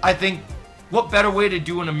I think what better way to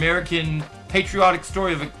do an American patriotic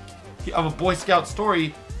story of a Boy Scout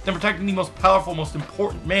story than protecting the most powerful, most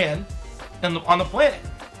important man on the planet.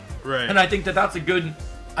 Right. And I think that's a good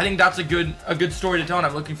story to tell, and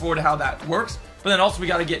I'm looking forward to how that works. But then also we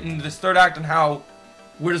got to get into this third act and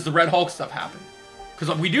where does the Red Hulk stuff happen?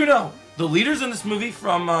 Because we do know the leaders in this movie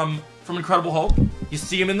from Incredible Hulk. You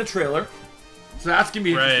see him in the trailer, so that's gonna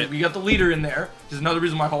be interesting. We got the leader in there, which is another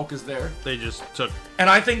reason why Hulk is there. They just took, and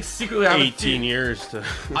I think secretly I have 18 years to.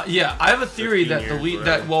 Yeah, I have a theory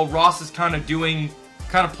that while Ross is kind of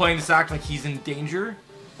playing this act like he's in danger,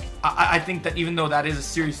 I think that even though that is a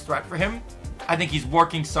serious threat for him, I think he's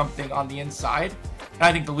working something on the inside. And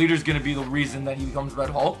I think the leader's going to be the reason that he becomes Red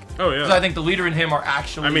Hulk. Oh, yeah. Because I think the leader and him are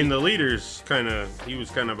actually... I mean, the leader's he was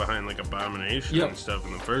kind of behind, like, Abomination and stuff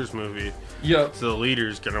in the first movie. Yep. So the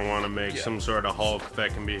leader's going to want to make some sort of Hulk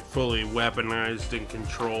that can be fully weaponized and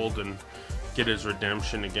controlled and get his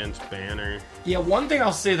redemption against Banner. Yeah, one thing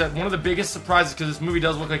I'll say that one of the biggest surprises, because this movie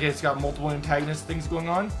does look like it's got multiple antagonist things going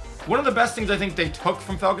on, one of the best things I think they took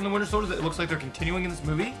from Falcon and the Winter Soldier that it looks like they're continuing in this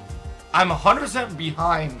movie, I'm 100%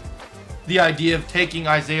 behind the idea of taking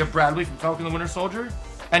Isaiah Bradley from Falcon and the Winter Soldier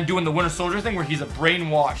and doing the Winter Soldier thing where he's a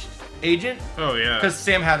brainwashed agent. Oh, yeah. Because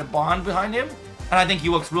Sam had a bond behind him, and I think he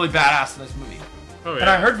looks really badass in this movie. Oh, yeah. And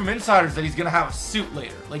I heard from insiders that he's going to have a suit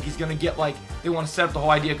later. Like, he's going to get, like, they want to set up the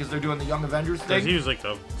whole idea because they're doing the Young Avengers thing. Because he was, like,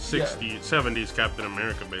 the 60s, 70s Captain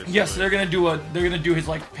America, basically. Yes, they're going to do his,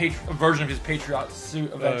 like, a version of his Patriot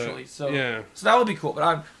suit eventually. So that would be cool.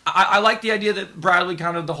 But I like the idea that Bradley,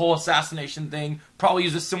 kind of the whole assassination thing, probably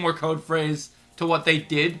used a similar code phrase to what they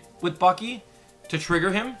did with Bucky to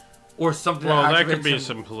trigger him. Or something. Well, that could be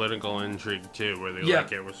some political intrigue too, where they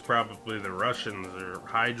it was probably the Russians or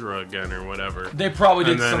Hydra again or whatever. They probably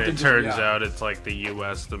did something. And then something. It turns out it's like the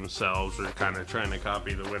U.S. themselves are kind of trying to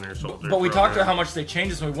copy the Winter Soldier. But we talked about how much they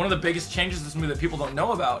changed this movie. One of the biggest changes in this movie that people don't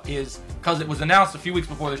know about is, because it was announced a few weeks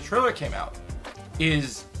before this trailer came out,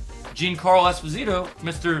 is Giancarlo Esposito,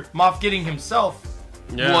 Mr. Moff Gideon himself,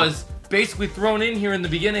 was basically thrown in here in the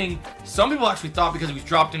beginning. Some people actually thought, because he was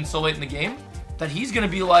dropped in so late in the game, that he's going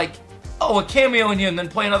to be like, a cameo in here and then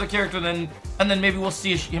play another character, and then maybe we'll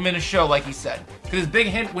see him in a show, like he said. Because his big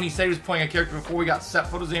hint when he said he was playing a character before we got set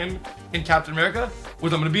photos of him in Captain America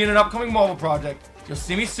was, I'm going to be in an upcoming Marvel project, you'll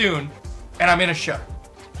see me soon, and I'm in a show.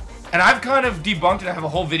 And I've kind of debunked, and I have a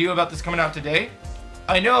whole video about this coming out today.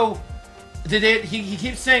 I know he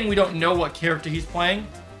keeps saying we don't know what character he's playing,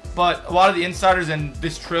 but a lot of the insiders and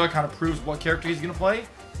this trailer kind of proves what character he's going to play.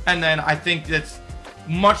 And then I think that's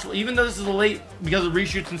even though this is late because of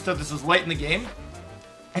reshoots and stuff, this is late in the game,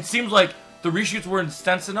 it seems like the reshoots were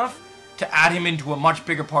intense enough to add him into a much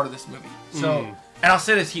bigger part of this movie. So, and I'll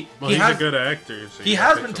say this, he's a good actor. So he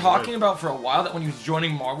has been talking about for a while that when he was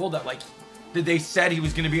joining Marvel, that they said he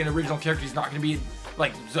was going to be an original character. He's not going to be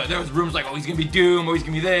so there was rumors like, oh, he's going to be Doom, or he's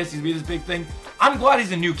going to be this, he's going to be this big thing. I'm glad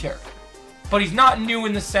he's a new character, but he's not new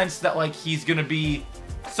in the sense that he's going to be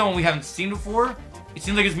someone we haven't seen before. It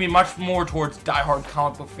seems like it's going to be much more towards diehard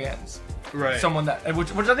comic book fans. Right. Someone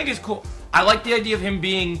which I think is cool. I like the idea of him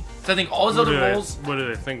being, so I think all his other roles... What do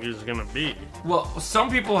they think he's going to be? Well, some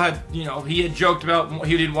people had, he had joked about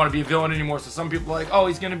he didn't want to be a villain anymore, so some people were like, oh,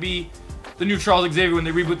 he's going to be the new Charles Xavier when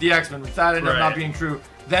they reboot the X-Men, which that ended up not being true.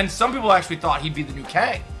 Then some people actually thought he'd be the new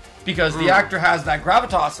Kang, because the actor has that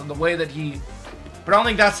gravitas and the way that he... But I don't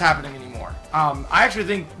think that's happening anymore. I actually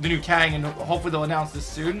think the new Kang, and hopefully they'll announce this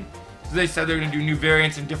soon, they said they're going to do new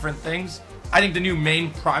variants and different things. I think the new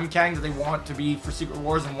main Prime Kang that they want to be for Secret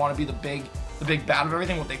Wars and want to be the big bad of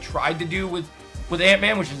everything, what they tried to do with with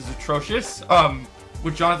Ant-Man, which is atrocious,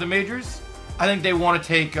 with Jonathan Majors, I think they want to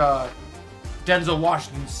take Denzel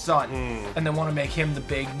Washington's son and then want to make him the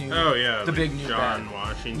big new big new John bad.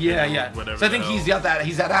 Washington. Yeah. Whatever. So I think he's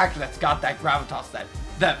that actor that's got that gravitas,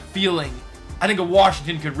 that feeling. I think a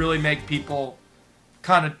Washington could really make people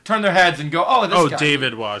kind of turn their heads and go, oh, this guy.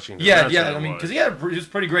 David Washington. Yeah. I mean, because he was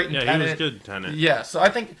pretty great in Tenet. He was good in Tenet. Yeah, so I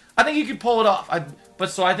think he could pull it off. I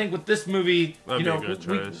think with this movie, That'd be a good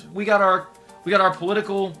choice. we got our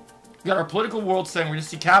political world saying we're gonna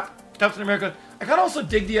see Captain America. I kind of also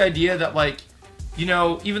dig the idea that, like, you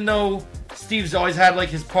know, even though Steve's always had like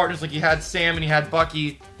his partners, like he had Sam and he had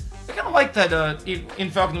Bucky, I kind of like that in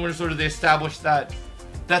Falcon and the Winter Soldier they established that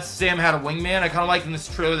Sam had a wingman. I kind of like in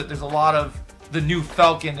this trailer that there's a lot of the new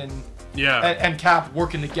Falcon and Cap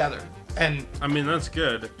working together. And I mean, that's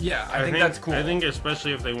good. Yeah, I think that's cool. I think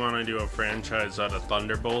especially if they want to do a franchise out of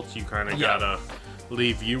Thunderbolts, you kind of gotta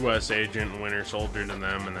leave U.S. Agent and Winter Soldier to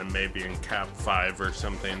them, and then maybe in Cap 5 or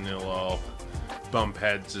something they'll all bump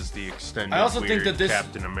heads as the extended. I also think that this.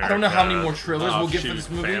 Captain America, I don't know how many more trailers we'll get for this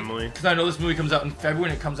movie, because I know this movie comes out in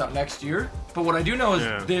February and it comes out next year. But what I do know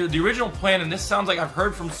is the original plan, and this sounds like I've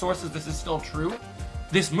heard from sources this is still true.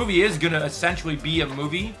 This movie is gonna essentially be a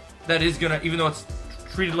movie that is gonna, even though it's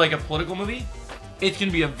treated like a political movie, it's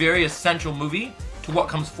gonna be a very essential movie to what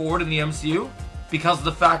comes forward in the MCU, because of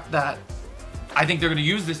the fact that I think they're gonna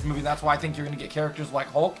use this movie. That's why I think you're gonna get characters like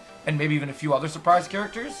Hulk and maybe even a few other surprise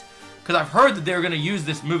characters. Because I've heard that they're gonna use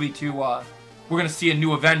this movie to, we're gonna see a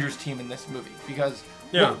new Avengers team in this movie. Because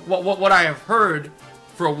what I have heard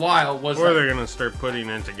for a while was or they're gonna start putting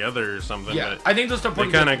it together or something. Yeah, I think they'll start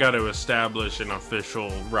putting. They kind of got to establish an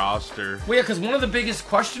official roster. Well, yeah, because one of the biggest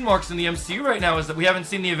question marks in the MCU right now is that we haven't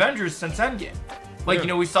seen the Avengers since Endgame. Like, you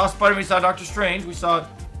know, we saw Spider-Man, we saw Doctor Strange, we saw,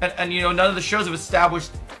 and you know, none of the shows have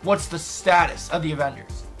established what's the status of the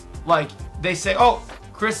Avengers. Like, they say,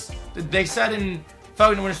 they said in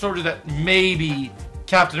Falcon and Winter Soldier that maybe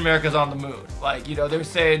Captain America's on the moon. Like, you know, they were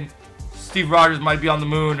saying Steve Rogers might be on the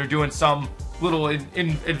moon or doing some little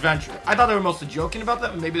adventure. I thought they were mostly joking about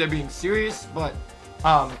that, maybe they're being serious, but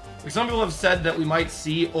some people have said that we might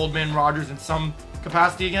see Old Man Rogers in some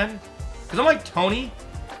capacity again. Because unlike Tony,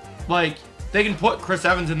 like, they can put Chris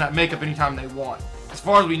Evans in that makeup anytime they want. As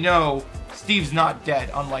far as we know, Steve's not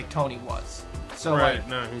dead, unlike Tony was. So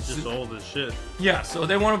no, he's just old as shit. Yeah, so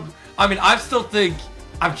they want to. I mean, I still think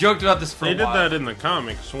I've joked about this for a while. They did that in the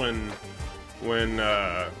comics when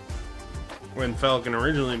Falcon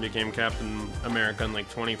originally became Captain America in like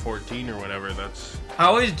 2014 or whatever. I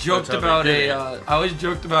always joked about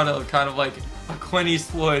a kind of like a Clint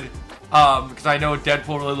Eastwood, because I know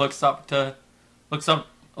Deadpool really looks up to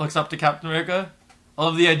Captain America. I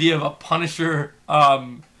love the idea of a Punisher,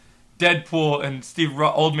 Deadpool, and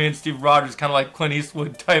old man Steve Rogers, kind of like Clint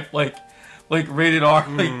Eastwood type, like rated R,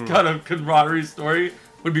 like kind of camaraderie story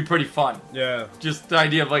would be pretty fun. Yeah, just the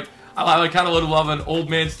idea of like. I kind of would love an old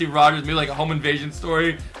man Steve Rogers, maybe like a home invasion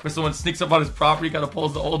story where someone sneaks up on his property, kind of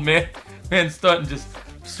pulls the old man stunt, and just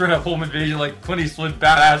straight up home invasion, like Clint Eastwood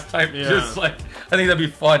badass type. Yeah. Just like, I think that'd be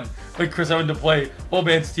fun. Like Chris Evans to play old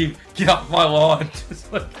man Steve, get off my lawn,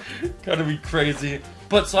 just like kind of be crazy.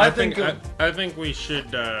 But so I think we should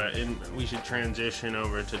transition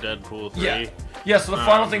over to Deadpool 3. Yeah. So the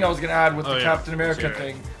final thing I was gonna add with the Captain America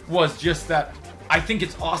thing was just that. I think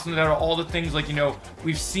it's awesome that out of all the things, like, you know,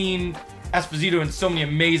 we've seen Esposito in so many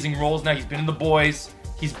amazing roles now. He's been in The Boys.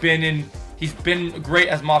 He's been great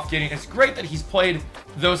as Moff Gideon. It's great that he's played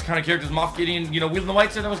those kind of characters. Moff Gideon, you know, wielding the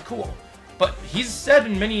lightsaber, that was cool. But he's said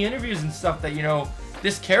in many interviews and stuff that, you know,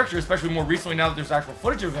 this character, especially more recently now that there's actual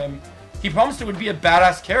footage of him, he promised it would be a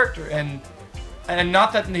badass character. And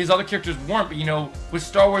not that his other characters weren't, but, you know, with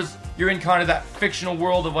Star Wars, you're in kind of that fictional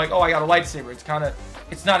world of like, oh, I got a lightsaber.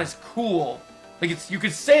 It's not as cool. Like, you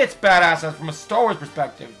could say it's badass from a Star Wars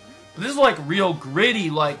perspective, but this is like real gritty,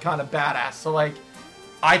 like kind of badass. So like,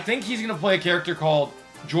 I think he's gonna play a character called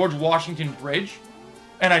George Washington Bridge,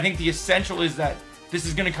 and I think the essential is that this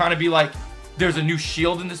is gonna kind of be like, there's a new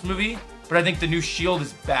Shield in this movie, but I think the new Shield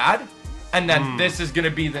is bad, and that this is gonna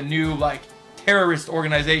be the new like terrorist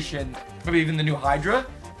organization, maybe even the new Hydra,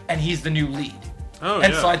 and he's the new lead.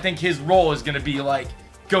 So I think his role is gonna be like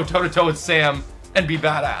go toe to toe with Sam and be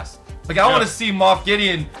badass. Like, I want to see Moff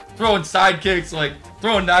Gideon throwing sidekicks, like,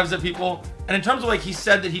 throwing knives at people. And in terms of, like, he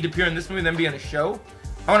said that he'd appear in this movie and then be in a show,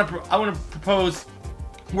 I want to propose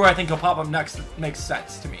where I think he'll pop up next that makes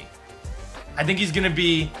sense to me. I think he's going to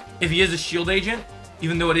be, if he is a S.H.I.E.L.D. agent,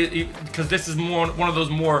 even though it is, because this is more one of those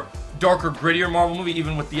more darker, grittier Marvel movie,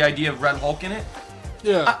 even with the idea of Red Hulk in it.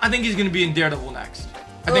 Yeah. I think he's going to be in Daredevil next.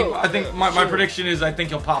 I think my prediction is I think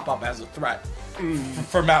he'll pop up as a threat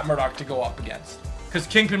for Matt Murdock to go up against. Because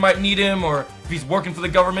Kingpin might need him, or if he's working for the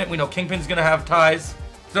government, we know Kingpin's going to have ties. So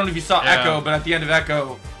I don't know if you saw Echo, but at the end of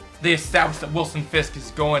Echo, they established that Wilson Fisk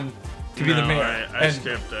is going to be the mayor. I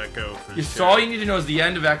skipped Echo for sure. So all you need to know is the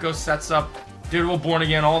end of Echo sets up Daredevil Born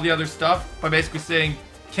Again, all the other stuff, by basically saying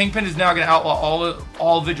Kingpin is now going to outlaw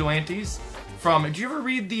all vigilantes from... Did you ever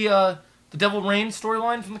read the Devil Rain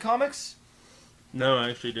storyline from the comics? No, I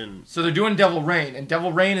actually didn't. So they're doing Devil Rain, and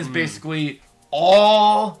Devil Rain is basically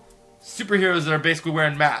all superheroes that are basically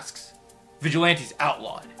wearing masks. Vigilantes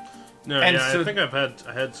outlawed. No, and yeah, so, I think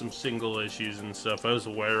I had some single issues and stuff. I was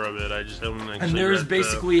aware of it. I just haven't actually. And there's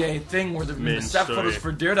basically a thing where the set photos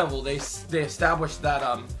for Daredevil, they established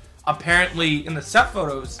that apparently in the set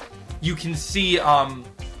photos you can see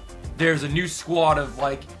there's a new squad of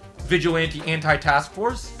like vigilante anti-task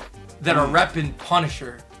force that are repping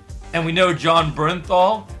Punisher, and we know John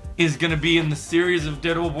Bernthal is gonna be in the series of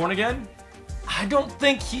Deadpool Born Again. I don't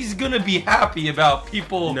think he's gonna be happy about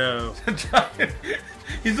people. No.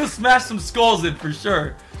 He's gonna smash some skulls in for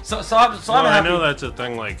sure. So I'm happy. I know that's a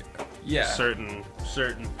thing. Like, yeah, certain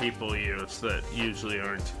people use that usually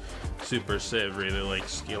aren't super savory. They like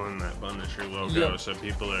stealing that Punisher logo, so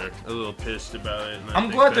people are a little pissed about it. And I'm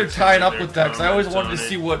glad they're tying up with that, because I always wanted to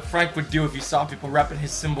see what Frank would do if he saw people repping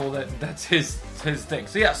his symbol. That's his thing.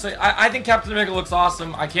 So yeah, so I think Captain America looks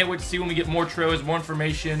awesome. I can't wait to see when we get more trailers, more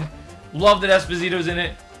information. Love that Esposito's in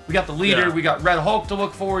it. We got the leader. Yeah. We got Red Hulk to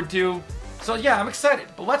look forward to. So yeah, I'm excited.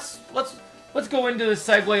 But let's go into the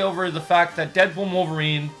segue over the fact that Deadpool and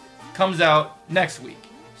Wolverine comes out next week.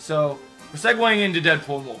 So we're segueing into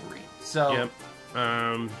Deadpool and Wolverine. So yep.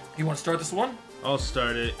 You want to start this one? I'll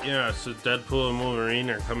start it. Yeah. So Deadpool and Wolverine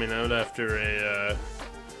are coming out after a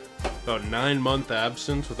about 9-month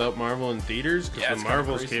absence without Marvel in theaters, because the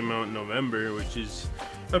Marvels came out in November, which is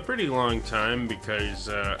a pretty long time, because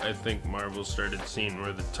I think Marvel started seeing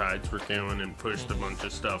where the tides were going and pushed a bunch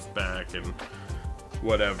of stuff back and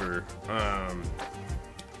whatever.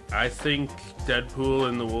 I think Deadpool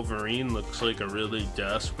and the Wolverine looks like a really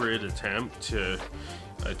desperate attempt to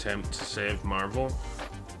save Marvel.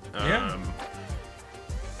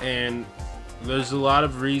 And there's a lot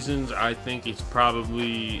of reasons I think it's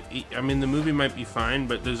probably... I mean, the movie might be fine,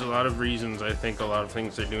 but there's a lot of reasons I think a lot of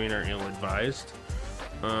things they're doing are ill-advised.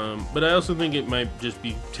 But I also think it might just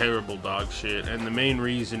be terrible dog shit, and the main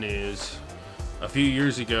reason is a few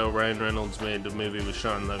years ago Ryan Reynolds made a movie with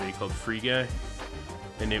Sean Levy called Free Guy,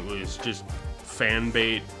 and it was just fan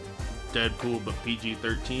bait Deadpool but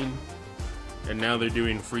PG-13, and now they're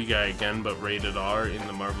doing Free Guy again but rated R in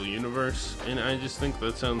the Marvel Universe, and I just think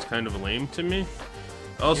that sounds kind of lame to me.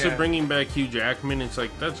 Also, bringing back Hugh Jackman, it's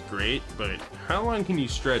like, that's great, but how long can you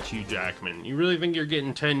stretch Hugh Jackman? You really think you're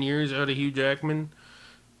getting 10 years out of Hugh Jackman?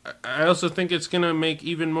 I also think it's going to make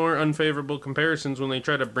even more unfavorable comparisons when they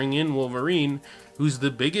try to bring in Wolverine, who's the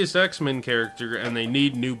biggest X-Men character, and they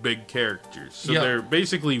need new big characters. So they're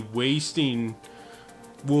basically wasting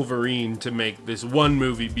Wolverine to make this one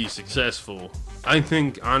movie be successful. I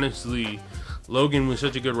think, honestly, Logan was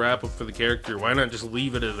such a good wrap-up for the character. Why not just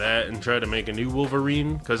leave it at that and try to make a new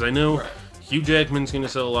Wolverine? Because I know Hugh Jackman's going to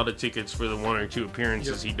sell a lot of tickets for the 1 or 2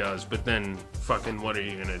 appearances he does, but then fucking what are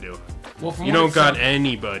you going to do? Well, you don't got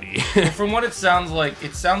anybody. From what it sounds like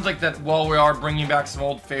that while we are bringing back some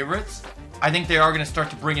old favorites, I think they are going to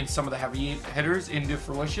start to bring in some of the heavy hitters into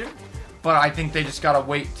fruition, but I think they just got to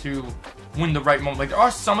wait to win the right moment. Like, there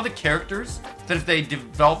are some of the characters that if they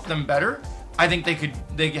develop them better, I think they could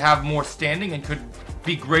have more standing and could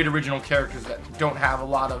be great original characters that don't have a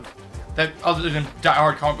lot of... that other than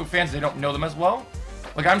diehard comic book fans, they don't know them as well.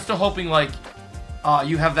 Like, I'm still hoping, like,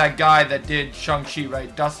 you have that guy that did Shang-Chi,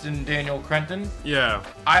 right? Dustin Daniel Crenton. Yeah.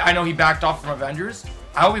 I know he backed off from Avengers.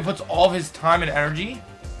 I hope he puts all of his time and energy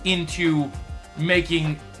into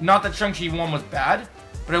making... Not that Shang-Chi 1 was bad,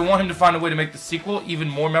 but I want him to find a way to make the sequel even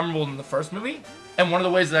more memorable than the first movie. And one of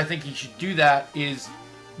the ways that I think he should do that is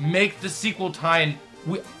make the sequel tie-in...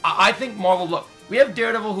 I think Marvel... Look, we have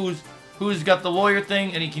Daredevil who's got the lawyer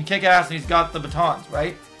thing, and he can kick ass, and he's got the batons,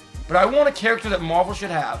 right? But I want a character that Marvel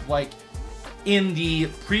should have, like, in the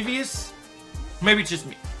previous... Maybe it's just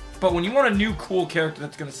me. But when you want a new cool character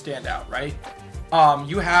that's going to stand out, right?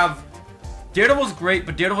 You have... Daredevil's great,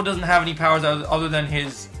 but Daredevil doesn't have any powers other than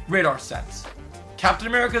his radar sense. Captain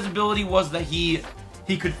America's ability was that he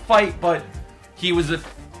could fight, but he was a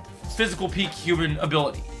physical peak human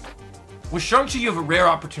ability. With Shang-Chi, you have a rare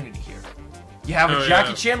opportunity here. You have a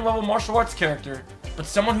Jackie Chan level martial arts character, but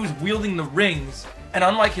someone who's wielding the rings, and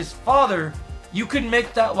unlike his father, you could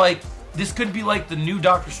make that this could be like the new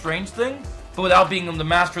Doctor Strange thing, but without being the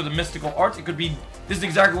master of the mystical arts. It could be this is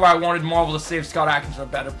exactly why I wanted Marvel to save Scott Adkins for a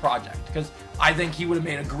better project, because I think he would have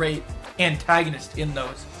made a great antagonist in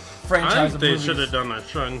those franchise I of think they movies. should have done a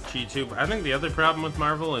Shang-Chi too. But I think the other problem with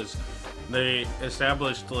Marvel is they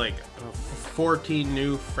established like 14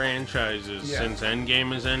 new franchises since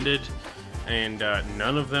Endgame has ended, and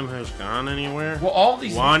none of them has gone anywhere. Well, all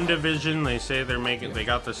these WandaVision, they say they're making. They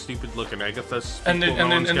got the stupid looking Agatha. And they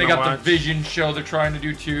got the Vision show they're trying to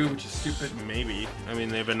do too, which is stupid. Maybe. I mean,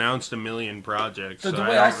 they've announced a million projects, so the I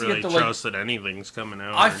way don't I see really it, trust that anything's coming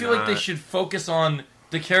out. I feel like they should focus on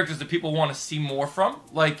the characters that people want to see more from.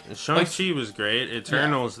 Like Shang-Chi was great.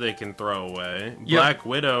 Eternals they can throw away. Black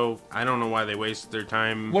Widow, I don't know why they wasted their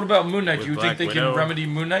time. What about Moon Knight? Do you think they Widow. can remedy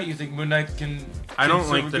Moon Knight? You think Moon Knight can I don't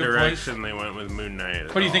serve like a the good direction place? they went with Moon Knight.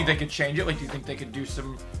 But do you think they could change it? Like, do you think they could do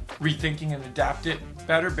some rethinking and adapt it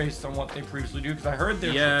better based on what they previously do? Because I heard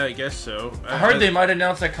there's Yeah, I guess so. I heard they might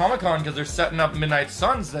announce at Comic-Con, because they're setting up Midnight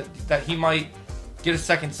Suns, that he might get a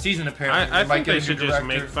second season apparently. I think get they a new should just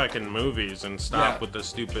make director. fucking movies and stop with the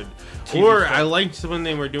stupid. TV Or stuff. I liked when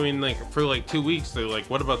they were doing for 2 weeks. They're like,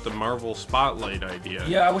 what about the Marvel Spotlight idea?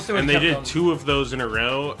 Yeah, I wish they would. And they kept did on. 2 of those in a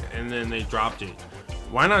row, and then they dropped it.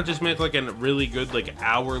 Why not just make like a really good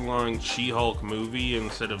hour-long She-Hulk movie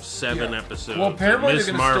instead of 7 episodes? Well, apparently Miss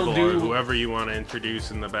they're gonna Marvel still or do- whoever you want to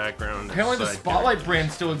introduce in the background. Apparently the side Spotlight characters.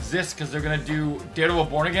 brand still exists, because they're going to do Daredevil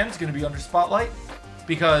Born Again is going to be under Spotlight,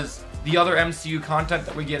 because the other MCU content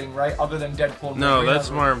that we're getting, right, other than Deadpool. No, Wolverine, that's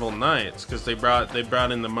Marvel Knights, because they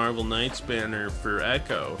brought in the Marvel Knights banner for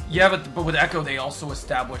Echo. Yeah, but with Echo, they also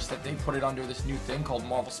established that they put it under this new thing called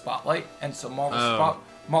Marvel Spotlight, and so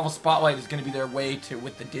Marvel Spotlight is going to be their way to,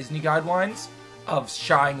 with the Disney guidelines, of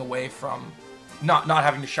shying away from, not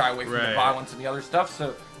having to shy away from the violence and the other stuff.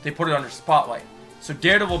 So they put it under Spotlight. So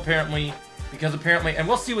Daredevil apparently, and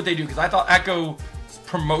we'll see what they do, because I thought Echo's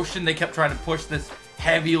promotion, they kept trying to push this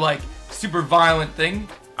heavy, super violent thing.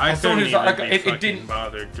 I couldn't even be it didn't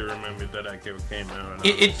bothered to remember that Echo came out.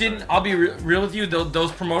 It didn't. I'll be real with you.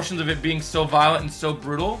 Those promotions of it being so violent and so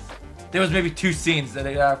brutal, there was maybe 2 scenes that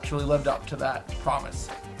it actually lived up to that promise.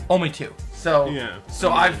 Only 2. So yeah.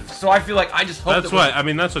 So I feel like I just hope that's what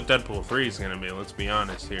Deadpool 3 is gonna be. Let's be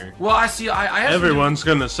honest here. Well, I see. I have Everyone's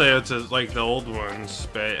gonna say it's like the old ones,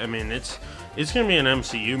 but I mean it's gonna be an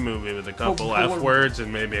MCU movie with a couple F words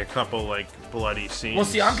and maybe a couple bloody scenes. Well,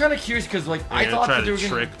 see, I'm kind of curious, because I thought that they were gonna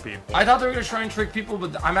trick people. I thought they were gonna try and trick people,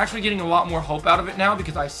 but I'm actually getting a lot more hope out of it now,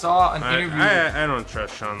 because I saw an interview. I don't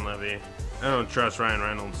trust Sean Levy. I don't trust Ryan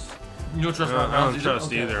Reynolds. You don't trust Ryan I Reynolds? don't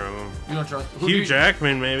trust either of them. You don't trust Hugh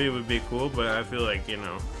Jackman maybe would be cool, but I feel like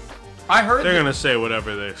I heard they're gonna say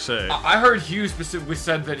whatever they say. I heard Hugh specifically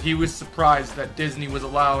said that he was surprised that Disney was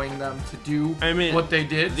allowing them to do what they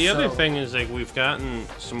did. The other thing is we've gotten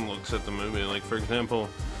some looks at the movie. Like for example,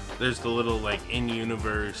 there's the little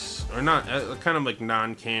in-universe or not kind of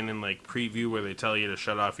non-canon preview where they tell you to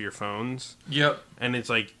shut off your phones. Yep. And it's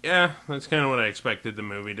that's kind of what I expected the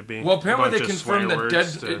movie to be. Well, apparently they confirmed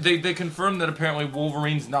that they confirmed that apparently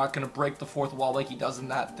Wolverine's not going to break the fourth wall like he does in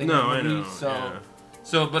that thing. No, in the movie. I know.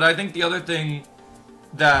 So, but I think the other thing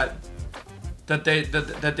that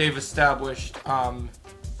they've established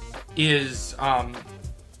is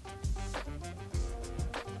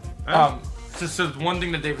so one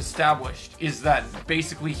thing that they've established is that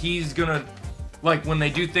basically he's gonna when they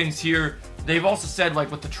do things here. They've also said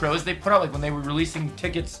with the trailers they put out, when they were releasing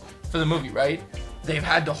tickets for the movie, right? They've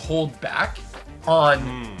had to hold back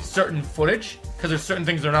on certain footage because there's certain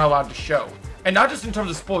things they're not allowed to show, and not just in terms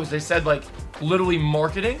of spoilers. They said literally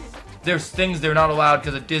marketing. There's things they're not allowed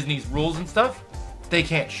because of Disney's rules and stuff. They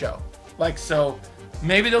can't show. So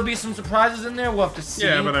maybe there'll be some surprises in there. We'll have to see.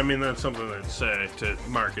 Yeah, but I mean that's something they'd say to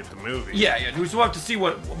market the movie. Yeah. We still have to see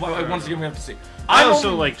what once again we have to see. I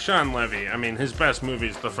also like Sean Levy. I mean, his best movie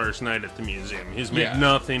is The First Night at the Museum. He's made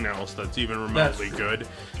nothing else that's even remotely good,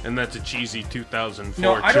 and that's a cheesy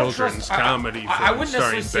 2004 children's comedy. I wouldn't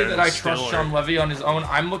necessarily say that I trust Sean Levy on his own.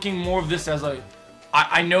 I'm looking more of this as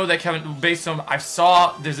I know that Kevin, based on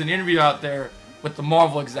there's an interview out there with the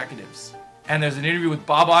Marvel executives, and there's an interview with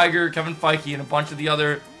Bob Iger, Kevin Feige, and a bunch of the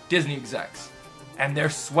other Disney execs, and they're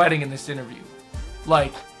sweating in this interview.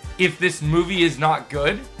 If this movie is not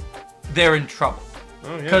good, they're in trouble.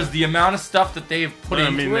 Because the amount of stuff that they have put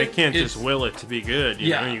into it. I mean, they can't just will it to be good.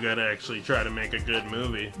 You know, you gotta actually try to make a good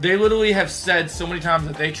movie. They literally have said so many times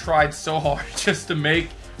that they tried so hard just to make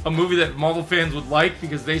a movie that Marvel fans would like,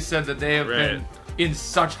 because they said that they have been in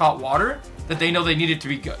such hot water that they know they need it to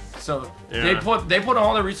be good. So they put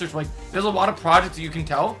all their research. There's a lot of projects that you can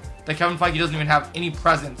tell that Kevin Feige doesn't even have any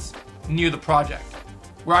presence near the project.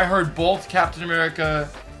 Where I heard both Captain America,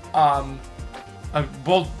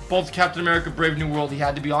 Both Captain America: Brave New World, he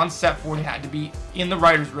had to be on set for, and he had to be in the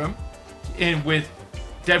writers' room. And with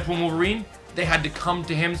Deadpool and Wolverine, they had to come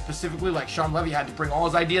to him specifically. Like Sean Levy had to bring all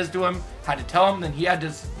his ideas to him, had to tell him, then he had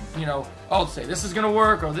to, say this is gonna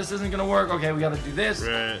work or this isn't gonna work. Okay, we got to do this,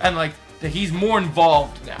 right. And like that, he's more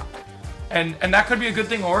involved now, and that could be a good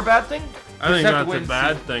thing or a bad thing. I think that's a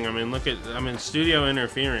bad thing. I mean, studio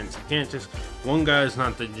interference. You can't just, one guy's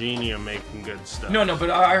not the genie of making good stuff. No, but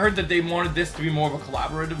I heard that they wanted this to be more of a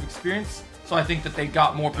collaborative experience. So I think that they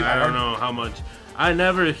got more people. I don't know how much. I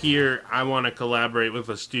never hear I want to collaborate with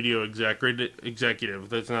a studio executive.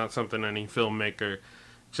 That's not something any filmmaker,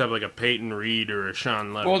 except like a Peyton Reed or a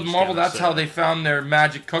Sean Levy. Well, with Marvel, that's how they found their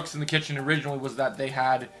magic cooks in the kitchen originally, was that they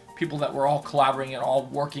had people that were all collaborating and all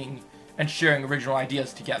working and sharing original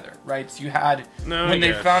ideas together, right? So you had, when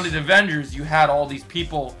they founded Avengers, you had all these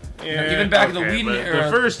people, even back in the Whedon era.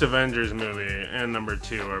 The first Avengers movie and number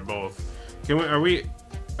 2 are both. Are we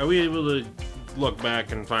able to look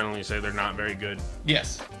back and finally say they're not very good?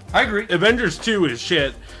 Yes, I agree. Avengers 2 is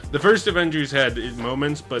shit. The first Avengers had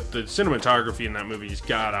moments, but the cinematography in that movie is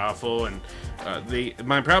god awful. And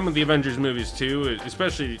my problem with the Avengers movies too,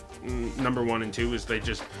 especially number 1 and 2, is they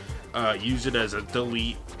just use it as a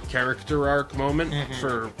delete character arc moment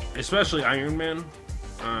for especially Iron Man.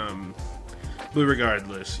 But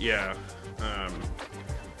regardless, yeah.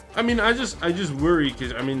 I mean, I just worry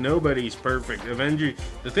because nobody's perfect. The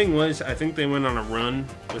thing was, I think they went on a run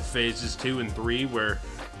with phases 2 and 3 where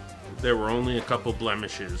there were only a couple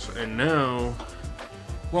blemishes, and now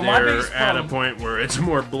they're at a point where it's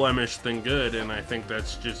more blemish than good, and I think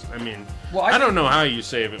that's just. I don't know how you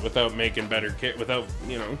save it without making better without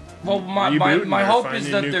Well, my hope is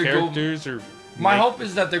that hope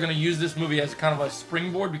is that they're going to use this movie as kind of a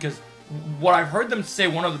springboard, because what I've heard them say,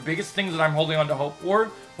 one of the biggest things that I'm holding on to hope for,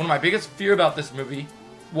 one of my biggest fear about this movie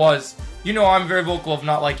was, I'm very vocal of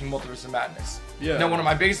not liking Multiverse of Madness. Yeah. Now, one of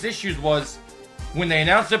my biggest issues was when they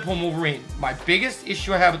announced Deadpool and Wolverine. My biggest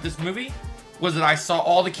issue I have with this movie was that I saw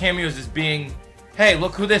all the cameos as being, hey,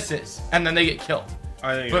 look who this is, and then they get killed.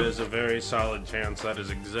 I think it is a very solid chance that is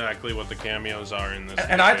exactly what the cameos are in this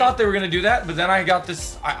movie. And I thought they were going to do that, but then I got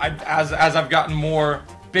this, as I've gotten more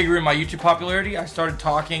bigger in my YouTube popularity, I started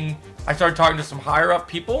talking to some higher up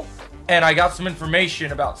people, and I got some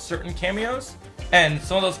information about certain cameos, and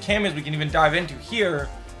some of those cameos we can even dive into here.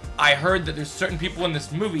 I heard that there's certain people in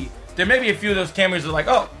this movie, there may be a few of those cameos that are like,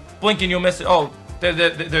 oh, blink and you'll miss it, oh,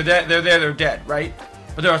 they're dead, right?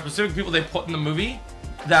 But there are specific people they put in the movie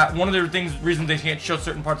that one of the reasons they can't show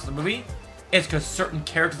certain parts of the movie is because certain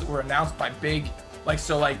characters that were announced by big,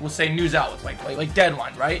 we'll say news outlets, like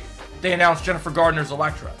Deadline, right? They announced Jennifer Gardner's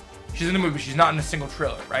Elektra. She's in the movie, she's not in a single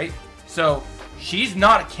trailer, right? So she's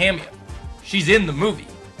not a cameo. She's in the movie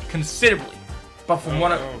considerably, but from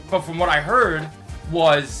what I heard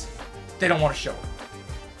was they don't want to show her.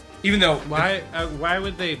 Even though why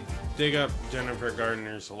would they dig up Jennifer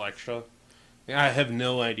Gardner's Elektra? I have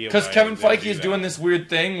no idea. Because Kevin Feige is doing this weird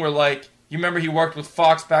thing where, you remember he worked with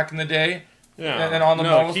Fox back in the day. Yeah. And on the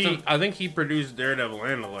Marvel stuff. I think he produced Daredevil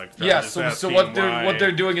and Elektra. Yeah. So what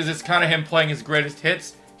they're doing is it's kind of him playing his greatest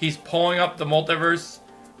hits. He's pulling up the multiverse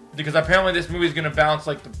because apparently this movie is going to bounce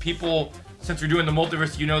the people. Since we're doing the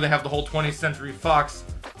multiverse, they have the whole 20th Century Fox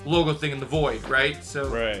logo thing in the void, right? So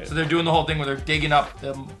they're doing the whole thing where they're digging up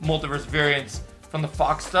the multiverse variants from the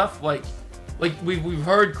Fox stuff. We've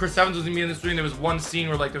heard Chris Evans was going to be in this movie, and there was one scene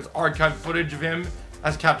where there's archived footage of him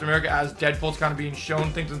as Captain America, as Deadpool's kind of being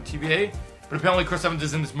shown things on the TVA. But apparently Chris Evans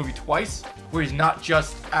is in this movie twice, where he's not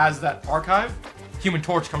just as that archive. Human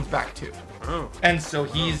Torch comes back too. Oh. And so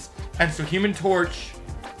Human Torch,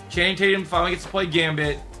 Channing Tatum finally gets to play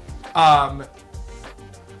Gambit.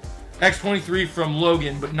 X-23 from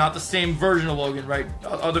Logan, but not the same version of Logan, right?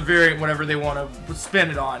 Other variant, whatever they want to spin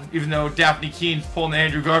it on. Even though Daphne Keane's pulling the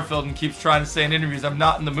Andrew Garfield and keeps trying to say in interviews, I'm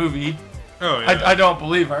not in the movie. Oh, yeah. I don't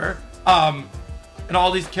believe her. And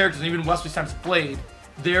all these characters, and even Wesley Snipes' Blade,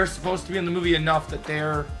 they're supposed to be in the movie enough that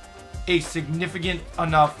they're a significant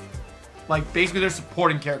enough, basically they're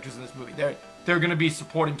supporting characters in this movie. They're going to be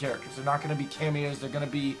supporting characters. They're not going to be cameos. They're going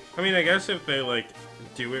to be... I guess if they,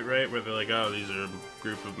 do it right, where they're oh, these are a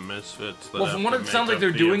group of misfits. Well, from what it sounds like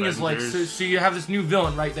they're doing is, so you have this new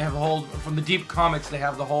villain, right? They have the whole... From the Deep Comics, they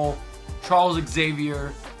have the whole Charles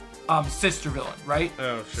Xavier sister villain, right?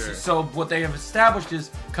 Oh, sure. So what they have established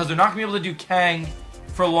is, because they're not going to be able to do Kang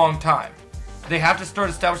for a long time, they have to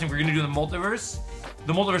start establishing if we're going to do the multiverse.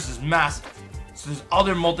 The multiverse is massive. So there's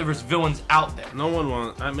other multiverse villains out there. No one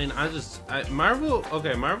wants... Marvel...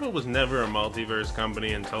 Okay, Marvel was never a multiverse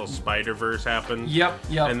company until Spider-Verse happened. Yep.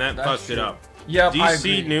 And that fucked it up. Yep, I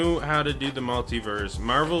DC agree. knew how to do the multiverse.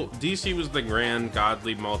 DC was the grand,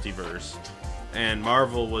 godly multiverse. And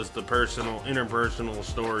Marvel was the interpersonal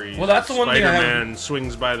stories. Well, that's the one thing I have. Spider-Man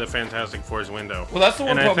swings by the Fantastic Four's window. Well, that's the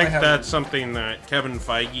one and I problem think I have. that's something that Kevin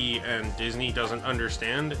Feige and Disney doesn't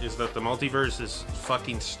understand, is that the multiverse is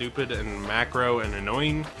fucking stupid and macro and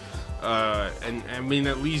annoying. And I mean,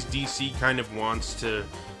 at least DC kind of wants to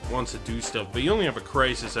do stuff, but you only have a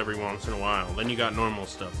crisis every once in a while. Then you got normal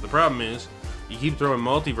stuff. The problem is, you keep throwing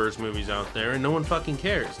multiverse movies out there, and no one fucking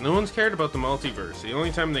cares. No one's cared about the multiverse. The only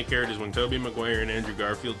time they cared is when Tobey Maguire and Andrew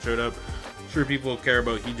Garfield showed up. Sure, people care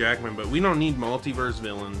about Hugh Jackman, but we don't need multiverse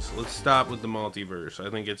villains. Let's stop with the multiverse. I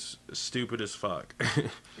think it's stupid as fuck.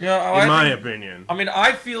 Yeah, in my opinion. I mean,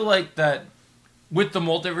 I feel like that with the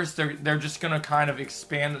multiverse, they're just gonna kind of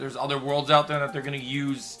expand. That there's other worlds out there that they're gonna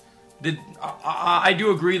use. I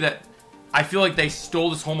do agree that I feel like they stole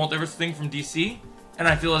this whole multiverse thing from DC. And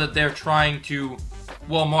I feel that they're trying to,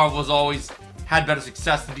 well, Marvel has always had better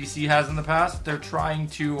success than DC has in the past. They're trying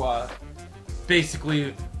to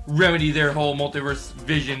basically remedy their whole multiverse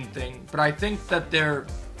vision thing. But I think that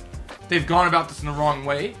they've gone about this in the wrong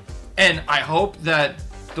way. And I hope that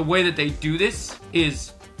the way that they do this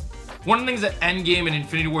is, one of the things that Endgame and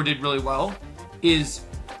Infinity War did really well is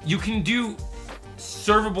you can do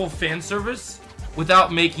servable fan service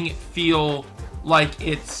without making it feel like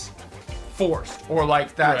it's forced or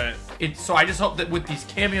like that. Right. So I just hope that with these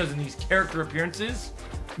cameos and these character appearances,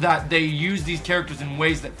 that they use these characters in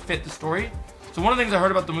ways that fit the story. So one of the things I heard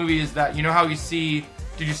about the movie is that, you know how you see,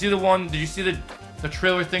 did you see the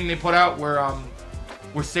trailer thing they put out where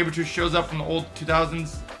Sabretooth shows up from the old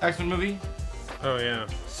 2000s X-Men movie? Oh yeah.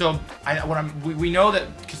 So we know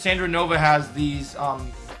that Cassandra Nova has these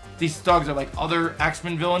thugs are like other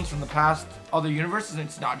X-Men villains from the past other universes, and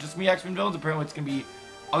it's not just me X-Men villains. Apparently it's gonna be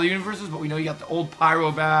other universes, but we know you got the old Pyro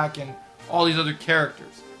back and all these other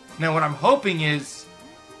characters. Now what I'm hoping is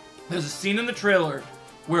there's a scene in the trailer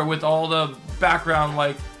where, with all the background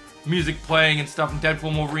like music playing and stuff, and Deadpool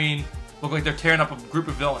and Wolverine look like they're tearing up a group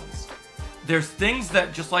of villains. There's things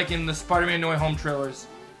that, just like in the Spider-Man No Way Home trailers,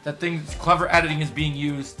 that clever editing is being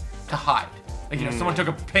used to hide. Like, you know, someone took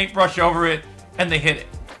a paintbrush over it and they hit it.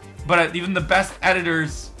 But even the best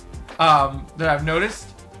editors that I've noticed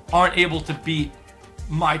aren't able to beat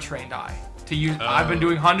my trained eye to use. I've been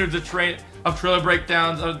doing hundreds of trailer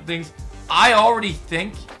breakdowns, other things. I already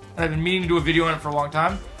think, and I've been meaning to do a video on it for a long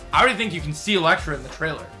time, I already think you can see Elektra in the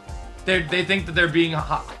trailer. They think that they're being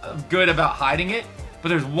good about hiding it, but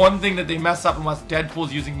there's one thing that they mess up unless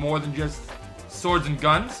Deadpool's using more than just swords and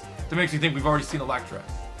guns that makes me think we've already seen Elektra.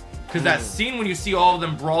 Because that scene when you see all of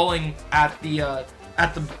them brawling at the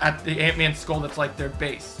Ant-Man skull, that's like their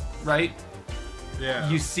base, right? Yeah.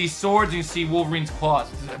 You see swords and you see Wolverine's claws.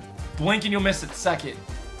 Blink and you'll miss it second.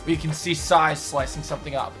 But you can see Sai slicing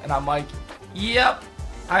something up. And I'm like, yep,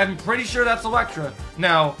 I'm pretty sure that's Elektra.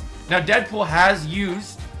 Now Deadpool has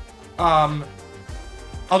used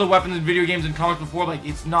other weapons in video games and comics before. Like,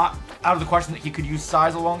 it's not out of the question that he could use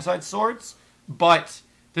Sais alongside swords. But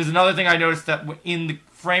there's another thing I noticed, that in the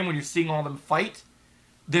frame when you're seeing all of them fight,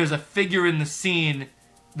 there's a figure in the scene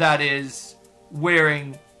that is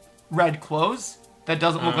wearing red clothes that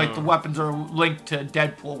doesn't look like the weapons are linked to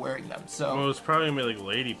Deadpool wearing them. So, well, it's probably gonna be like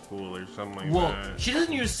Lady Pool or something like well, that. she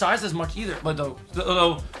doesn't use Sais as much either. But though,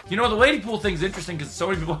 you know, the Lady Pool thing's interesting because so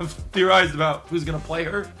many people have theorized about who's gonna play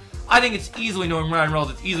her. I think it's easily, knowing Ryan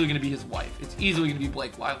Reynolds, it's easily going to be his wife. It's easily going to be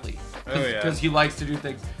Blake Lively. Because he likes to do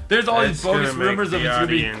things. There's all these bogus rumors of it's going to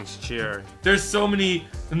be... cheer. There's so many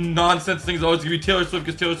nonsense things. Oh, it's going to be Taylor Swift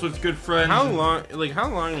because Taylor Swift's good friends. How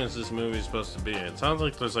long is this movie supposed to be? It sounds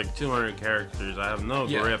like there's like 200 characters. I have no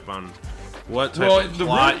grip on what type of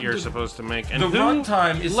plot you're supposed to make. And the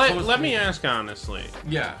runtime is let me ask honestly.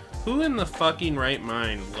 Yeah. Who in the fucking right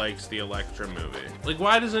mind likes the Elektra movie? Like,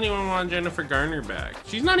 why does anyone want Jennifer Garner back?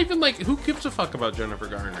 She's not even like, who gives a fuck about Jennifer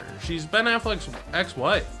Garner? She's Ben Affleck's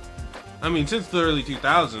ex-wife. I mean, since the early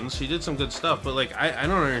 2000s, she did some good stuff, but like, I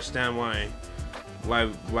don't understand why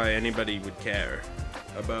anybody would care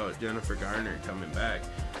about Jennifer Garner coming back.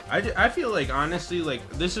 I feel like, honestly, like,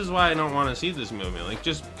 this is why I don't want to see this movie. Like,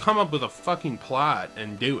 just come up with a fucking plot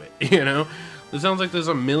and do it, you know? It sounds like there's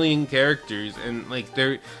a million characters, and like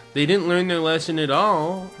they didn't learn their lesson at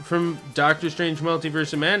all from Doctor Strange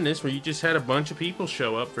Multiverse of Madness, where you just had a bunch of people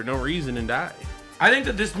show up for no reason and die. I think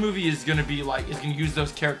that this movie is going to use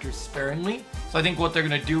those characters sparingly. So I think what they're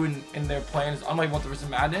going to do in their plan is, unlike Multiverse of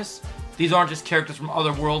Madness, these aren't just characters from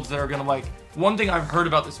other worlds that are going to, like... One thing I've heard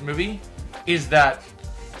about this movie is that,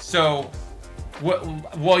 so,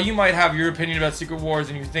 while you might have your opinion about Secret Wars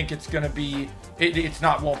and you think it's going to be... It's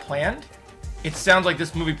not well planned, it sounds like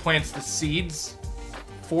this movie plants the seeds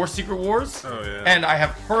for Secret Wars. Oh, yeah. And I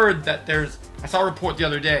have heard that I saw a report the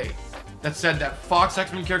other day that said that Fox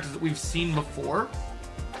X-Men characters that we've seen before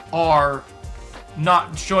are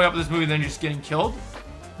not showing up in this movie and then just getting killed.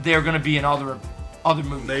 They're going to be in other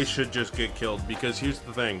movies. They should just get killed, because here's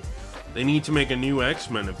the thing. They need to make a new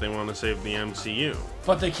X-Men if they want to save the MCU.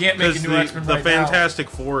 But they can't make a new X-Men right now. The Fantastic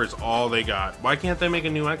Four is all they got. Why can't they make a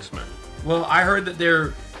new X-Men? Well, I heard that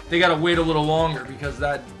they got to wait a little longer because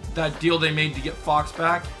that deal they made to get Fox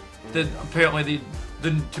back, that apparently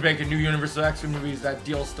to make a new universe of X-Men movies, that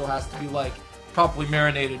deal still has to be like properly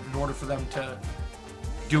marinated in order for them to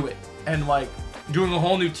do it. And like doing a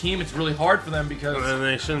whole new team, it's really hard for them because. Well, then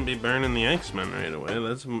they shouldn't be burning the X-Men right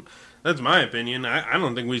away. That's my opinion. I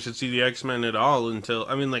don't think we should see the X-Men at all until,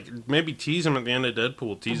 I mean, like, maybe tease them at the end of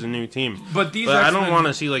Deadpool, tease a new team. But I don't want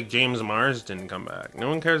to see, like, James Marsden come back. No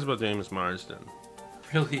one cares about James Marsden.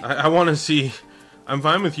 Really? I want to see, I'm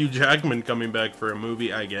fine with Hugh Jackman coming back for a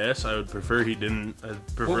movie, I guess. I would prefer he didn't.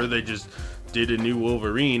 I'd prefer they just did a new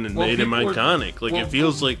Wolverine and made him iconic. Like, it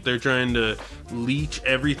feels like they're trying to leech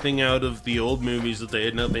everything out of the old movies that they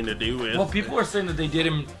had nothing to do with. Well, people are saying that they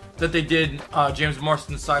did James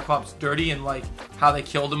Marsden's Cyclops dirty and like how they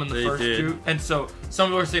killed him in the first two. And so some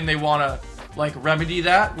people are saying they want to like remedy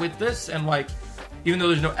that with this, and like even though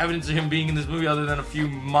there's no evidence of him being in this movie other than a few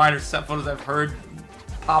minor set photos I've heard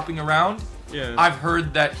popping around. Yeah. I've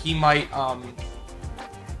heard that he might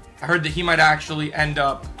actually end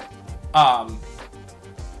up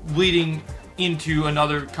leading into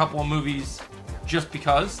another couple of movies just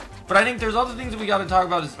because. But I think there's other things that we got to talk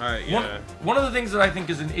about. One of the things that I think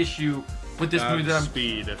is an issue with this movie that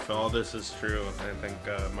speed. If all this is true, I think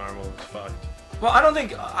Marvel is fucked. Well, I don't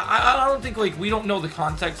think like we don't know the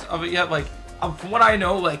context of it yet. Like from what I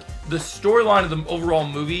know, like the storyline of the overall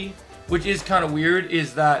movie, which is kind of weird,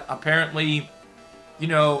 is that apparently in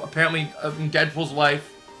Deadpool's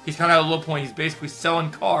life, he's kind of at a low point. He's basically selling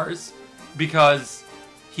cars because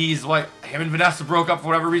he's like, him and Vanessa broke up for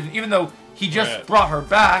whatever reason, even though he just brought her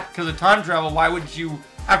back because of time travel. Why would you,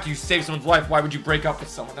 after you save someone's life, why would you break up with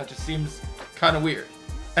someone? That just seems kind of weird.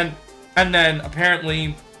 And then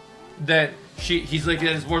apparently that he's like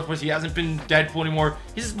at his worst place. He hasn't been Deadpool anymore.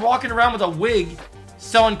 He's just walking around with a wig,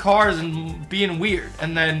 selling cars and being weird.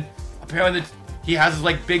 And then apparently he has his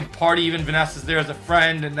like big party. Even Vanessa's there as a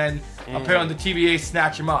friend. And then apparently the TVA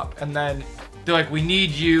snatch him up. And then they're like, we need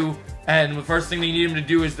you. And the first thing they need him to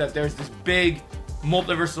do is that there's this big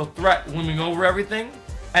multiversal threat looming over everything.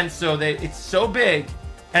 And so it's so big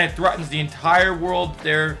and it threatens the entire world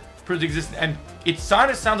there for its existence. And it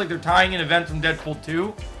kind of sounds like they're tying in events from Deadpool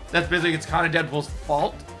 2. That's basically, it's kind of Deadpool's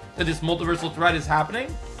fault that this multiversal threat is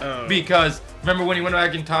happening. Because remember when he went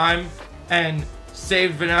back in time and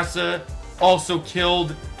saved Vanessa, also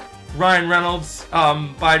killed Ryan Reynolds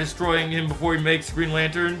by destroying him before he makes Green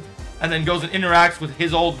Lantern, and then goes and interacts with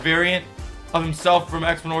his old variant of himself from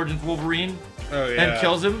X-Men Origins Wolverine and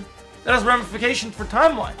kills him. That has ramifications for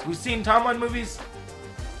timelines. We've seen timeline movies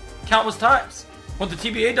countless times. What the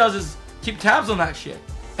TVA does is keep tabs on that shit.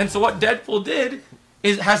 And so what Deadpool did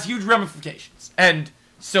has huge ramifications. And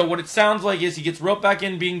so what it sounds like is he gets roped back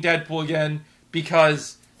in being Deadpool again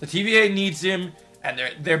because the TVA needs him, and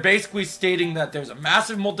they're basically stating that there's a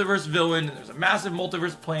massive multiverse villain and there's a massive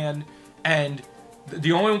multiverse plan, and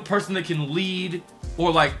the only person that can lead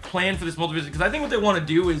or like plan for this multiverse, because I think what they want to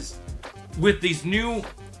do is with these new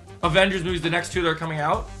Avengers movies, the next two that are coming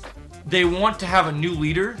out, they want to have a new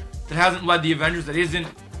leader that hasn't led the Avengers, that isn't,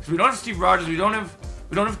 because we don't have Steve Rogers, we don't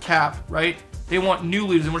have Cap, right? They want new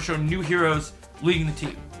leaders. They want to show new heroes leading the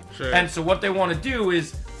team. Sure. And so what they want to do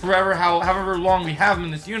is, forever, however long we have him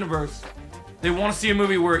in this universe, they want to see a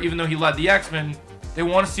movie where, even though he led the X-Men, they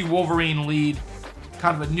want to see Wolverine lead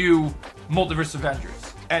kind of a new multiverse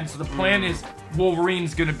Avengers. And so the plan is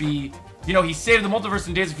Wolverine's going to be, he saved the multiverse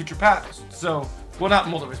in Days of Future Past. So, well, not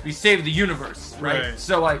multiverse, but he saved the universe, right?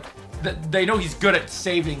 So, like, they know he's good at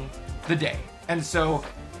saving the day. And so,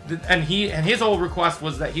 and his whole request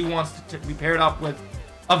was that he wants to be paired up with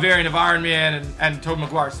a variant of Iron Man and Tobey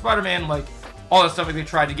Maguire's Spider-Man, like, all that stuff that they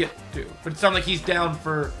tried to get to. But it sounds like he's down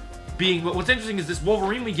for being, what's interesting is this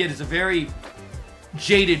Wolverine we get is a very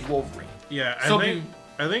jaded Wolverine. Yeah,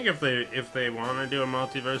 I think if they want to do a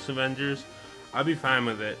multiverse Avengers, I'd be fine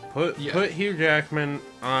with it. Put Hugh Jackman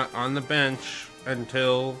on the bench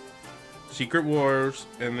until Secret Wars,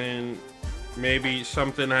 and then maybe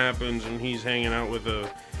something happens and he's hanging out with an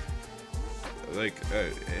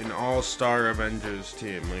all-star Avengers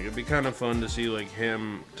team. Like, it'd be kind of fun to see like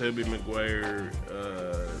him, Tobey Maguire,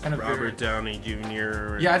 and Robert Downey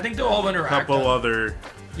Jr. Yeah, I think they'll all interact. A couple other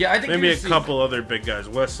Yeah, I think maybe you a see- couple other big guys.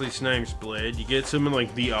 Wesley Snipes, Blade. You get some of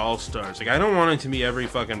like the all stars. Like I don't want it to be every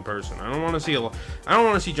fucking person. I don't want to see I don't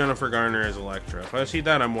want to see Jennifer Garner as Elektra. If I see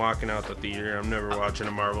that, I'm walking out the theater. I'm never watching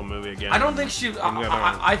a Marvel movie again. I don't think she.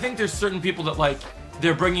 I think there's certain people that like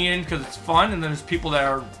they're bringing in because it's fun, and then there's people that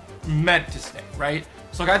are meant to stay, right?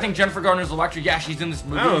 So like I think Jennifer Garner's Elektra. Yeah, she's in this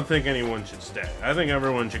movie. I don't think anyone should stay. I think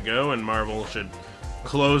everyone should go, and Marvel should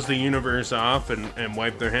close the universe off and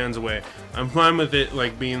wipe their hands away. I'm fine with it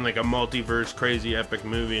like being like a multiverse crazy epic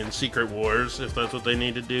movie in Secret Wars if that's what they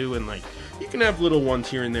need to do, and like you can have little ones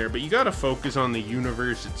here and there, but you gotta focus on the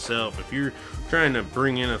universe itself. If you're trying to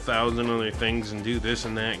bring in 1,000 other things and do this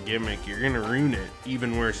and that gimmick, you're gonna ruin it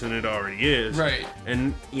even worse than it already is. Right.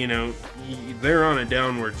 And you know they're on a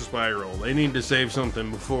downward spiral. They need to save something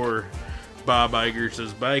before Bob Iger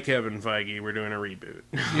says, bye Kevin Feige, we're doing a reboot.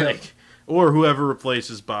 Yep. Like, or whoever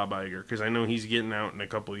replaces Bob Iger, because I know he's getting out in a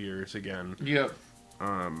couple years again. Yep.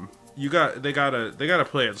 They gotta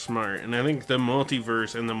play it smart, and I think the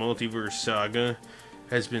multiverse and the multiverse saga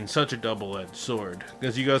has been such a double-edged sword,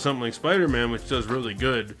 because you got something like Spider-Man, which does really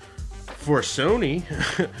good for Sony,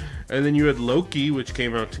 and then you had Loki, which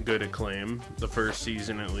came out to good acclaim, the first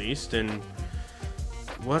season at least, and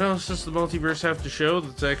what else does the multiverse have to show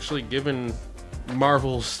that's actually given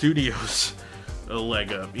Marvel Studios a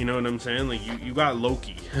leg up? You know what I'm saying? Like you got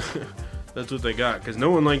Loki. That's what they got, because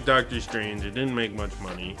no one liked Doctor Strange. It didn't make much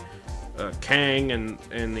money. Kang and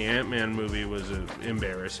the Ant-Man movie was an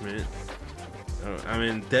embarrassment. I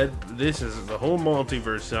mean, this is the whole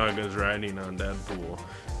multiverse saga is riding on Deadpool,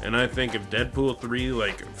 and I think if Deadpool 3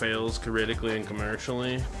 like fails critically and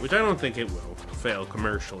commercially, which I don't think it will fail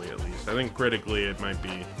commercially at least. I think critically it might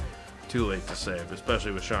be too late to save,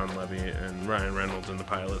 especially with Sean Levy and Ryan Reynolds in the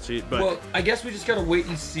pilot seat. But well, I guess we just gotta wait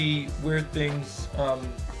and see where things.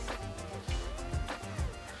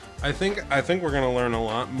 I think we're gonna learn a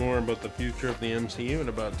lot more about the future of the MCU in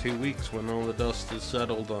about 2 weeks when all the dust is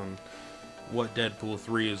settled on what Deadpool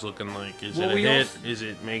 3 is looking like. Is it a hit? Is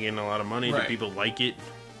it making a lot of money? Right. Do people like it?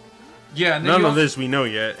 Yeah, and none of this we know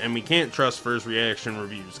yet, and we can't trust first reaction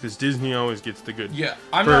reviews because Disney always gets the good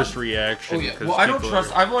reaction. Oh yeah. Well, I don't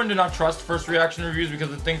trust. I've learned to not trust first reaction reviews because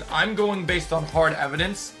the things I'm going based on hard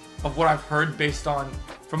evidence of what I've heard based on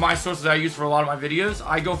from my sources I use for a lot of my videos.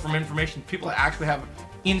 I go from information people that actually have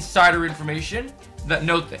insider information that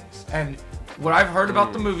know things. And what I've heard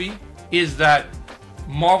about the movie is that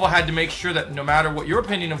Marvel had to make sure that no matter what your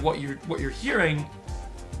opinion of what you're hearing,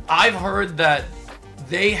 I've heard that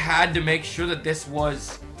they had to make sure that this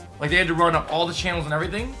was like they had to run up all the channels and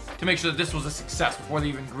everything to make sure that this was a success before they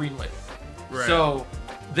even greenlit it. Right. So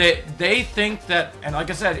they think that, and like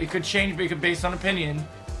I said, it could change based on opinion,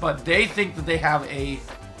 but they think that they have a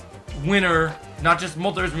winner, not just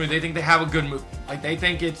multiverse movie. They think they have a good movie. Like they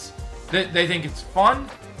think it's fun.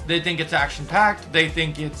 They think it's action packed. They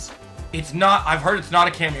think it's not. I've heard it's not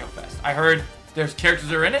a cameo fest. I heard there's characters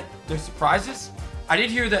that are in it. There's surprises. I did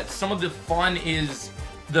hear that some of the fun is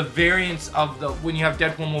the variants of when you have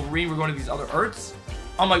Deadpool and Wolverine, we're going to these other Earths.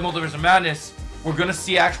 Unlike Multiverse of Madness, we're going to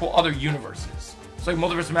see actual other universes. So like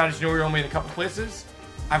Multiverse of Madness, you know, we're only in a couple places.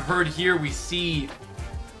 I've heard here we see,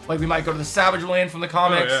 like we might go to the Savage Land from the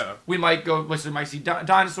comics. Oh, yeah. We might go, we might see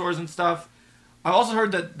dinosaurs and stuff. I also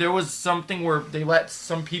heard that there was something where they let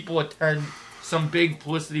some people attend, some big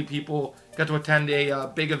publicity people got to attend a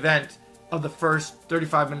big event of the first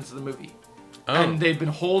 35 minutes of the movie. Oh. And they've been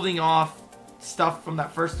holding off stuff from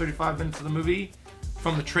that first 35 minutes of the movie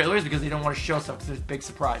from the trailers because they don't want to show stuff because there's big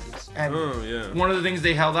surprises. And one of the things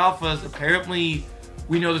they held off was apparently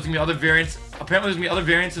we know there's going to be other variants. Apparently there's going to be other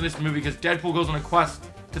variants in this movie because Deadpool goes on a quest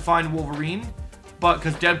to find Wolverine. But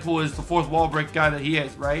because Deadpool is the fourth wall break guy that he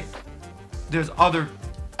is, right? There's other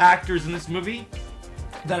actors in this movie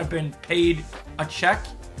that have been paid a check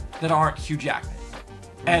that aren't Hugh Jackman.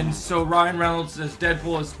 And so Ryan Reynolds as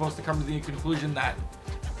Deadpool is supposed to come to the conclusion that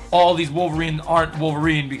all these Wolverine aren't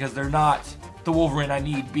Wolverine because they're not the Wolverine I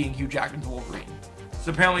need being Hugh Jackman's Wolverine.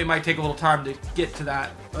 So apparently it might take a little time to get to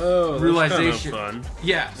that realization. That's kind of fun.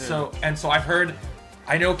 Yeah, so I've heard,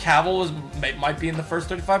 I know Cavill might be in the first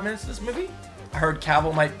 35 minutes of this movie. I heard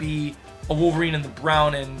Cavill might be a Wolverine in the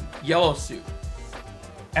brown and yellow suit.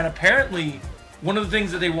 And apparently one of the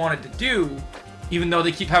things that they wanted to do, even though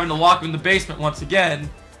they keep having to lock him in the basement once again,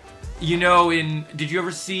 you know, did you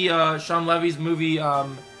ever see Sean Levy's movie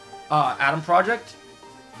Adam Project?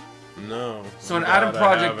 No. So in Adam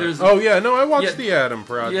Project, there's... Oh, yeah, no, I watched the Adam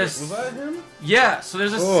Project. Yes. Was that him? Yeah, so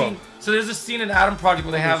there's a scene. So there's a scene in Adam Project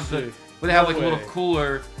where they have like a little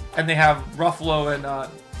cooler, and they have Ruffalo and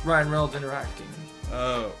Ryan Reynolds interacting.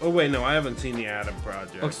 Oh wait, no, I haven't seen the Adam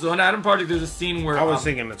Project. Okay, so in Adam Project, there's a scene where I was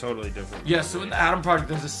thinking a totally different. Yeah, so in the Adam Project,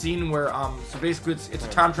 there's a scene where so basically it's a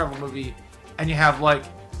time travel movie, and you have like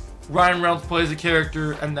Ryan Reynolds plays a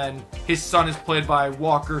character, and then his son is played by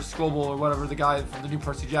Walker Scobell or whatever, the guy from the new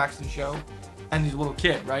Percy Jackson show, and he's a little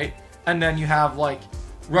kid, right? And then you have like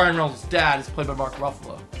Ryan Reynolds' dad is played by Mark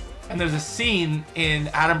Ruffalo, and there's a scene in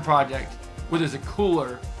Adam Project where there's a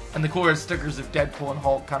cooler, and the cooler has stickers of Deadpool and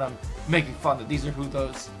Hulk, kind of making fun that these are who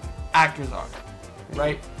those actors are,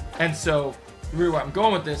 right? And so, really where I'm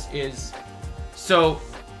going with this is, so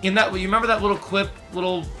in that, you remember that little clip,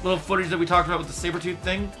 little footage that we talked about with the Sabretooth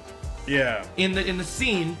thing? Yeah. In the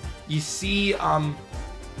scene, you see,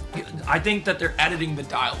 I think that they're editing the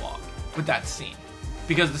dialogue with that scene,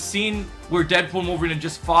 because the scene where Deadpool and Wolverine had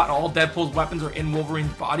just fought, and all Deadpool's weapons are in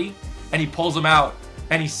Wolverine's body, and he pulls them out,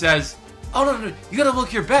 and he says, "Oh no, you gotta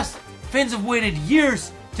look your best. Fans have waited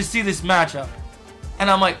years to see this matchup." And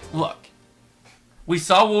I'm like, look, we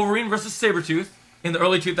saw Wolverine versus Sabretooth in the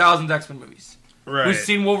early 2000s X-Men movies. Right. We've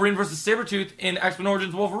seen Wolverine versus Sabretooth in X-Men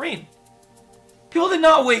Origins Wolverine. People did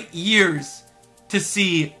not wait years to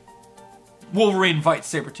see Wolverine fight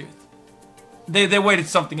Sabretooth. They waited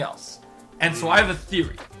something else. And so I have a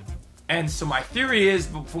theory. And so my theory is,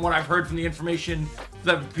 from what I've heard from the information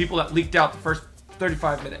that people that leaked out the first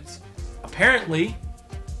 35 minutes, apparently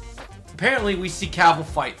we see Cavill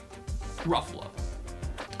fight Ruffalo.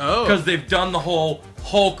 Oh. Because they've done the whole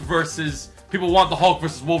Hulk versus... People want the Hulk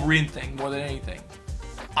versus Wolverine thing more than anything.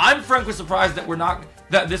 I'm frankly surprised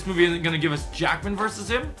that this movie isn't going to give us Jackman versus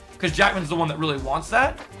him, because Jackman's the one that really wants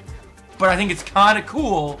that. But I think it's kind of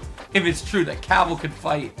cool if it's true that Cavill could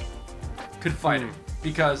fight him.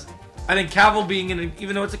 Because I think Cavill being in it,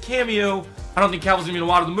 even though it's a cameo, I don't think Cavill's going to be in a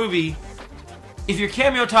lot of the movie. If your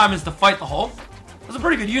cameo time is to fight the Hulk, that's a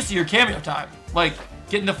pretty good use of your cameo time. Like,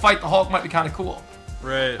 getting to fight the Hulk might be kind of cool.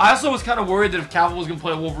 Right. I also was kind of worried that if Cavill was going to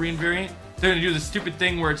play a Wolverine variant, they're going to do the stupid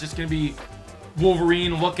thing where it's just going to be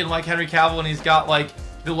Wolverine looking like Henry Cavill, and he's got, like,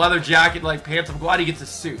 the leather jacket, like, pants. I'm glad he gets a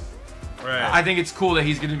suit. Right. I think it's cool that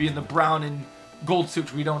he's going to be in the brown and gold suit,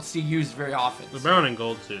 which we don't see used very often. The brown and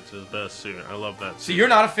gold suit's his best suit. I love that suit. So you're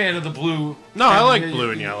not a fan of the blue? No, I like blue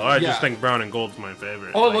and yellow. I Yeah. just think brown and gold's my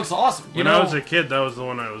favorite. Oh, it looks awesome. When I was a kid, that was the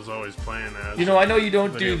one I was always playing as. You know, I know you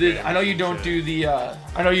don't do Video the. I know you don't do the.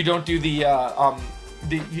 I know you don't do the.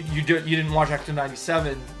 You didn't watch X-Men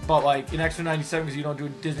 '97, but like in X-Men '97, because you don't do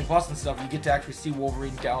Disney Plus and stuff, you get to actually see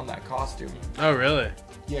Wolverine down that costume. Oh, really?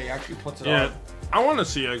 Yeah, he actually puts it Yeah. on. I want to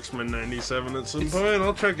see X-Men '97 at some point.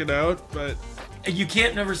 I'll check it out, but You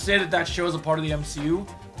can't never say that show is a part of the MCU,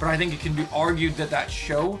 but I think it can be argued that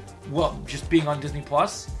show, well, just being on Disney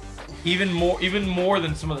Plus, even more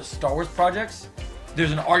than some of the Star Wars projects,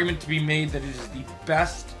 there's an argument to be made that it is the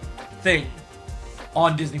best thing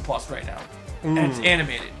on Disney Plus right now. And it's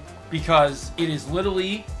animated, because it is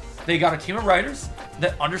literally, they got a team of writers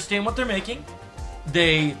that understand what they're making.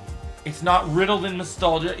 It's not riddled in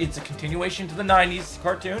nostalgia. It's a continuation to the 90s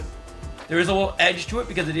cartoon. There is a little edge to it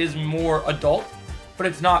because it is more adult, but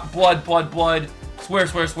it's not blood,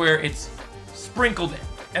 swear. It's sprinkled in,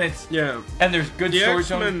 and it's and there's good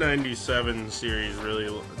storytelling. The X-Men '97 series really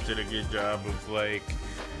did a good job of like,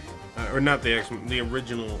 or not the X-Men, the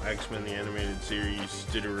original X-Men, the animated series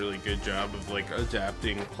did a really good job of like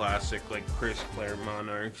adapting classic like Chris Claremont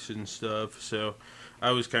arcs and stuff. So I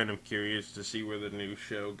was kind of curious to see where the new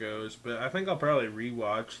show goes, but I think I'll probably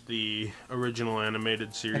rewatch the original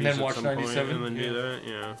animated series And then at watch some point 97, and then do that.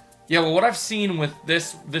 Yeah. Yeah, well, what I've seen with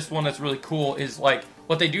this one that's really cool is like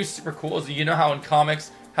what they do super cool is, you know how in comics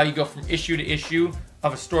how you go from issue to issue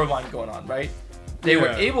of a storyline going on, right? They were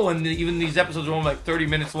able, and even these episodes are only like 30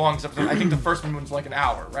 minutes long. Except I think the first one was like an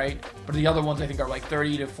hour, right? But the other ones I think are like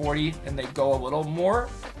 30 to 40, and they go a little more.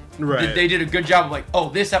 Right. They did a good job of like, oh,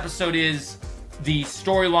 this episode is the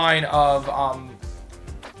storyline of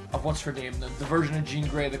what's her name? The version of Jean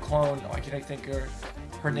Grey, the clone. Why can't I think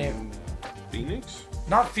her name? Phoenix?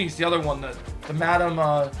 Not Phoenix, the other one, the Madam,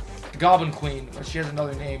 the Goblin Queen. She has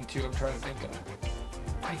another name too. I'm trying to think of.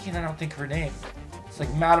 Why can't I not think of her name? It's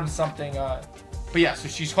like Madam something. But yeah, so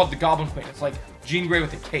she's called the Goblin Queen. It's like Jean Grey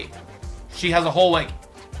with a cape. She has a whole like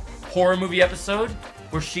horror movie episode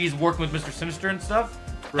where she's working with Mr. Sinister and stuff,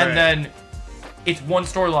 and then it's one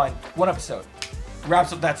storyline, one episode,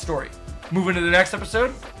 wraps up that story. Move into the next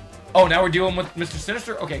episode. Oh, now we're dealing with Mr.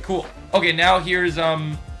 Sinister. Okay, cool. Okay, now here's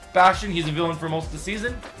Bastion. He's a villain for most of the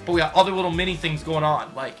season, but we got other little mini things going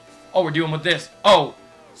on. Like, oh, we're dealing with this. Oh,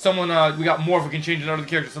 someone we got Morph who can change into other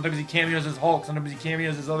characters. Sometimes he cameos as Hulk. Sometimes he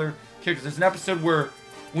cameos as other characters. There's an episode where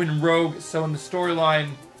when Rogue, so in the storyline,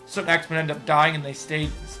 certain X-Men end up dying and they stay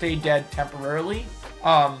dead temporarily.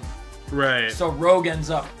 Right. So Rogue ends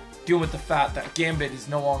up dealing with the fact that Gambit is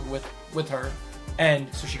no longer with her,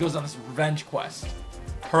 and so she goes on this revenge quest.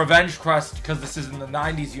 Her revenge quest, because this is in the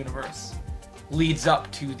 90s universe, leads up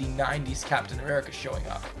to the 90s Captain America showing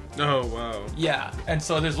up. Oh, wow. Yeah, and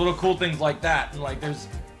so there's little cool things like that, and like there's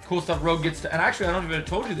cool stuff Rogue gets to. And actually, I don't even have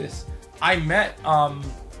told you this. I met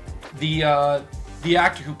the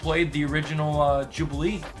actor who played the original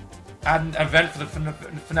Jubilee at an event for the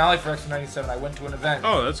finale for X-97. I went to an event.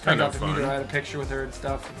 Oh, that's kind of I got to meet fun. her. I had a picture with her and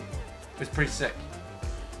stuff. And it was pretty sick.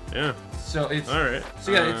 Yeah. So it's all right.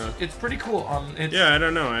 So yeah, it's pretty cool. It's, yeah, I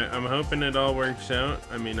don't know. I'm hoping it all works out.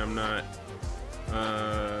 I mean, I'm not.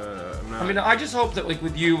 I mean, I just hope that like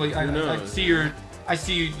with you, like I see your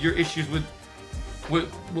issues with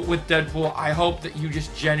Deadpool. I hope that you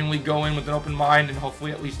just genuinely go in with an open mind and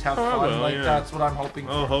hopefully at least have fun. Like yeah. That's what I'm hoping.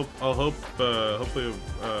 Hopefully,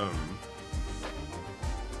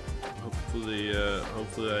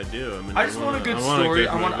 hopefully I do. I mean, I just want a good story.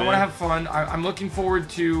 I want to have fun. I'm looking forward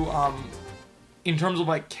to, in terms of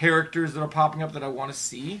like characters that are popping up that I want to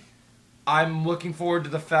see. I'm looking forward to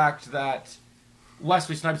the fact that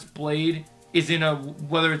Wesley Snipes' Blade is in a,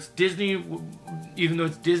 whether it's Disney, even though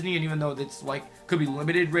it's Disney and even though it's like could be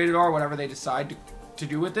limited rated R, whatever they decide to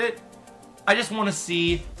do with it. I just want to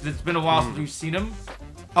see, because it's been a while since we've seen him.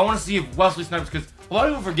 I want to see if Wesley Snipes, because a lot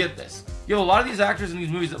of people forget this. You know, a lot of these actors in these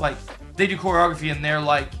movies that like they do choreography and they're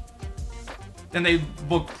like, and they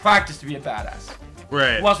will practice to be a badass.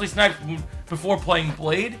 Right. Wesley Snipes, before playing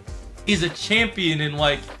Blade, is a champion in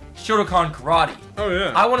like Shotokan karate. Oh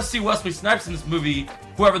yeah. I want to see Wesley Snipes in this movie.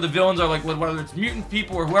 Whoever the villains are, like whether it's mutant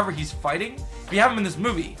people or whoever he's fighting, if you have him in this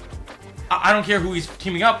movie, I don't care who he's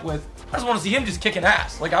teaming up with. I just want to see him just kicking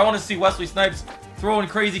ass. Like I want to see Wesley Snipes throwing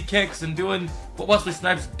crazy kicks and doing what Wesley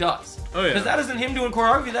Snipes does. Oh yeah. Because that isn't him doing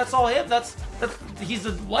choreography. That's all him. That's he's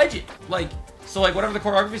a legend. Like so, like whatever the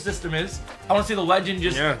choreography system is, I want to see the legend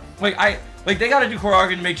just like they got to do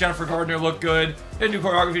choreography to make Jennifer Gardner look good. They do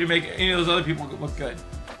choreography to make any of those other people look good.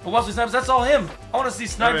 But Wesley Snipes, that's all him. I want to see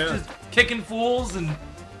Snipes just kicking fools, and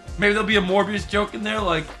maybe there'll be a Morbius joke in there,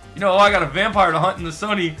 like, you know, I got a vampire to hunt in the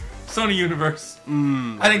Sony universe.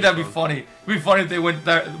 I think that'd be funny. It'd be funny if they went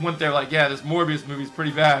there like, yeah, this Morbius movie's pretty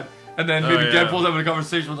bad, and then maybe Deadpool's having a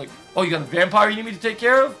conversation with like, oh, you got a vampire you need me to take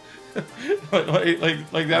care of?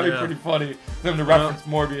 like that'd be pretty funny. Them to reference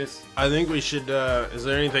Morbius. I think we should. Is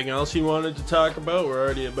there anything else you wanted to talk about? We're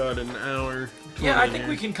already about an hour. Yeah, I think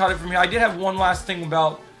we can cut it from here. I did have one last thing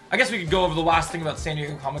about. I guess we could go over the last thing about San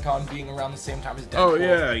Diego Comic-Con being around the same time as Deadpool. Oh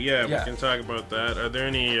yeah, we can talk about that. Are there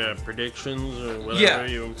any predictions or whatever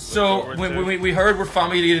you look so we heard we're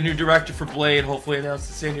finally going to get a new director for Blade, hopefully announced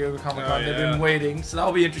at San Diego Comic-Con. They've been waiting, so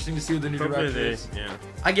that'll be interesting to see who the new director is. Yeah.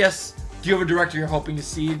 I guess, do you have a director you're hoping to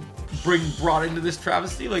see brought into this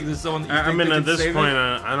travesty? Like, there's someone that you think at this point,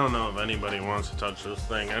 I don't know if anybody wants to touch this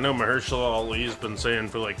thing. I know Mahershala Ali's been saying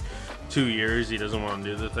for like 2 years he doesn't want to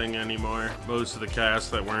do the thing anymore. Most of the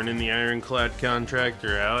cast that weren't in the Ironclad contract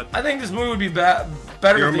are out. I think this movie would be better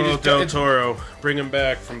if they just... Del Toro, bring him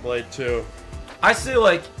back from Blade 2. I say,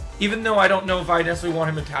 like, even though I don't know if I necessarily want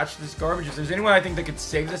him attached to this garbage, if there's anyone I think that could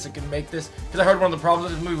save this and can make this... Because I heard one of the problems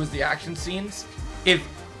with this movie was the action scenes. If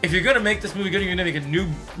you're going to make this movie good, you're going to make a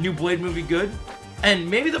new Blade movie good.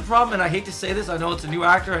 And maybe the problem, and I hate to say this, I know it's a new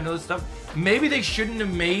actor, I know this stuff, maybe they shouldn't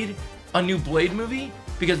have made a new Blade movie,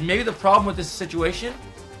 because maybe the problem with this situation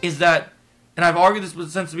is that, and I've argued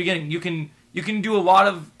this since the beginning, you can do a lot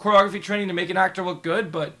of choreography training to make an actor look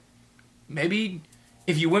good, but maybe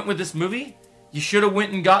if you went with this movie, you should have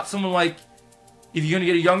went and got someone like, if you're going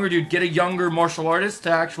to get a younger dude, get a younger martial artist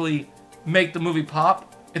to actually make the movie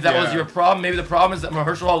pop. If that was your problem, maybe the problem is that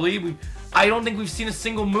Mahershala Ali, I don't think we've seen a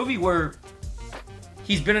single movie where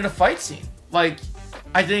he's been in a fight scene. Like,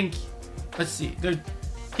 I think, let's see,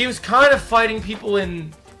 he was kind of fighting people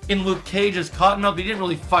in Luke Cage's Cottonmouth, but he didn't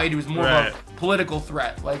really fight. He was more of a political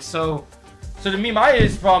threat. Like, so to me, my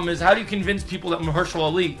biggest problem is, how do you convince people that Mahershala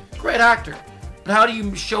Ali, great actor, but how do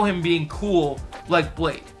you show him being cool like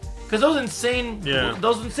Blade? Because those insane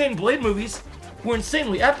Blade movies were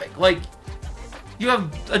insanely epic. Like, you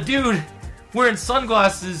have a dude wearing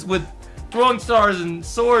sunglasses with throwing stars and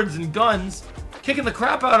swords and guns, kicking the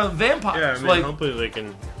crap out of vampires. Yeah, I mean, hopefully they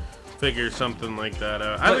can figure something like that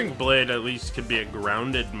out. I think Blade at least could be a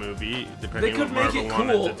grounded movie, depending on what Marvel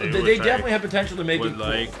wanted to do. They definitely have potential to make it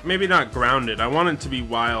cool. Maybe not grounded. I want it to be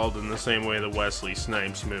wild in the same way the Wesley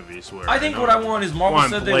Snipes movies were. I think what I want is Marvel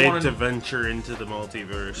said they wanted to venture into the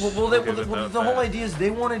multiverse. Well, the whole idea is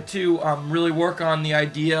they wanted to really work on the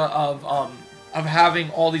idea of having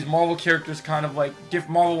all these Marvel characters kind of like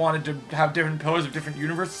Marvel wanted to have different pillars of different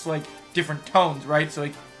universes, like different tones, right? So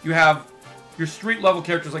like you have your street level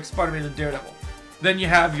characters like Spider-Man and Daredevil. Then you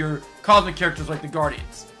have your cosmic characters like the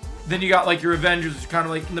Guardians. Then you got like your Avengers, which is kind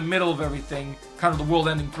of like in the middle of everything, kind of the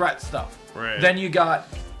world-ending threat stuff. Right. Then you got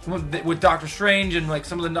with Doctor Strange and like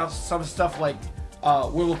some of the stuff like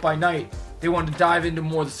Werewolf by Night. They wanted to dive into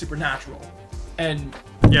more of the supernatural, and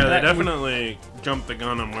yeah, they definitely jumped the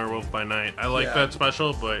gun on Werewolf by Night. I like that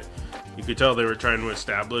special, but you could tell they were trying to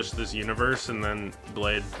establish this universe, and then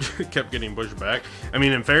Blade kept getting pushed back. I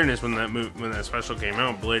mean, in fairness, when that special came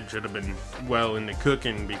out, Blade should have been well into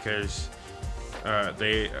cooking because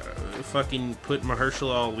they fucking put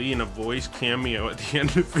Mahershala Ali in a voice cameo at the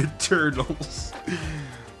end of Eternals.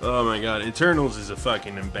 Oh my god, Eternals is a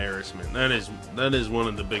fucking embarrassment. That is one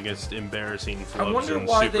of the biggest embarrassing flubs in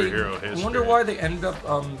superhero history. I wonder why they ended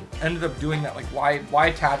up doing that. Like, why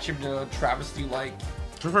attach him to a travesty like?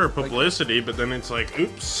 For publicity, but then it's like,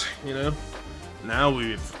 oops, now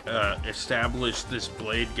we've established this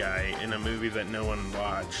Blade guy in a movie that no one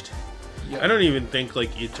watched. Yep. I don't even think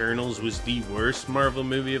like Eternals was the worst Marvel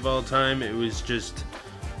movie of all time. It was just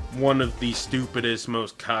one of the stupidest,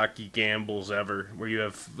 most cocky gambles ever, where you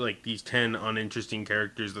have like these 10 uninteresting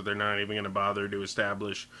characters that they're not even going to bother to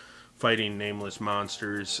establish fighting nameless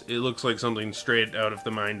monsters. It looks like something straight out of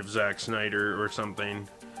the mind of Zack Snyder or something.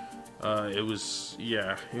 It was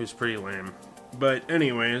pretty lame. But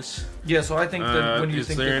anyways, so I think that when you is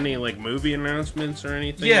there any like movie announcements or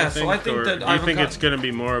anything? Yeah, so I think that do you think it's going to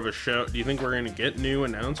be more of a show? Do you think we're going to get new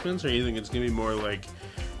announcements, or do you think it's going to be more like,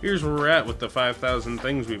 here's where we're at with the 5,000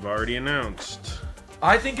 things we've already announced?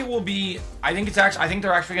 I think it will be. I think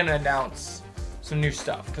they're actually going to announce some new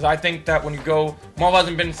stuff, because I think that when you go, Marvel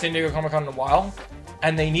hasn't been in San Diego Comic-Con in a while,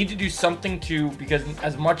 and they need to do something because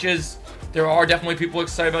as much as there are definitely people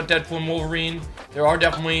excited about Deadpool and Wolverine, there are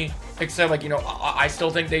definitely excited, like, I still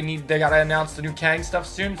think they gotta announce the new Kang stuff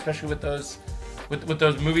soon, especially with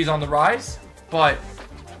those movies on the rise. But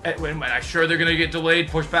I'm sure they're gonna get delayed,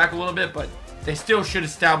 pushed back a little bit, but they still should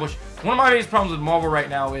establish. One of my biggest problems with Marvel right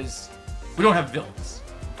now is we don't have villains.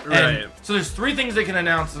 Right. And so there's 3 things they can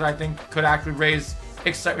announce that I think could actually raise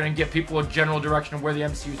excitement and get people a general direction of where the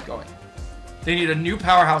MCU is going. They need a new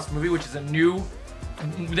Powerhouse movie, which is a new.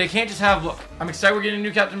 They can't just have, look, I'm excited we're getting a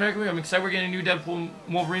new Captain America movie, I'm excited we're getting a new Deadpool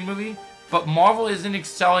Wolverine movie, but Marvel isn't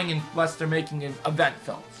excelling unless they're making event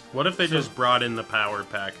films. What if they just brought in the Power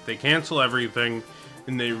Pack? They cancel everything,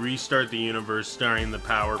 and they restart the universe starring the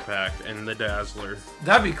Power Pack and the Dazzler.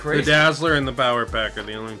 That'd be crazy. The Dazzler and the Power Pack are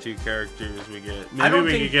the only 2 characters we get. Maybe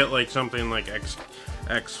we could get like something like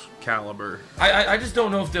Excalibur. I just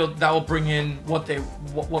don't know if that will bring in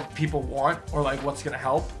what people want, or like what's gonna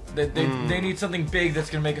help. They need something big that's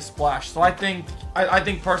gonna make a splash. So I think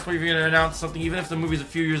personally, if you're gonna announce something, even if the movie's a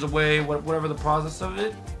few years away, whatever the process of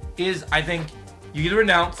it is, I think you either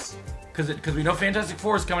announce, because we know Fantastic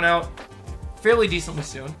Four is coming out fairly decently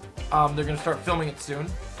soon. They're gonna start filming it soon.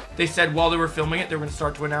 They said while they were filming it, they were gonna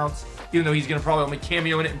start to announce, even though he's gonna probably only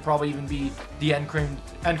cameo in it and probably even be the end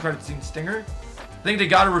credit scene stinger. I think they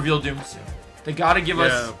gotta reveal Doom soon. They gotta give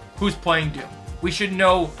us who's playing Doom. We should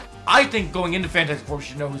know. I think going into Fantastic Four, we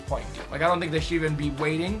should know who's playing Doom. Like, I don't think they should even be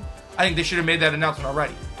waiting. I think they should have made that announcement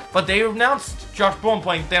already. But they announced Josh Brolin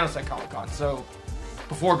playing Thanos at Comic-Con, so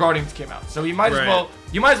before Guardians came out. So you might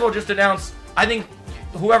as well just announce. I think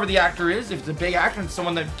whoever the actor is, if it's a big actor and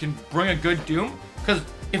someone that can bring a good Doom, because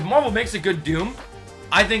if Marvel makes a good Doom,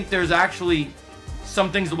 I think there's actually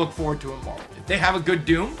some things to look forward to in Marvel. If they have a good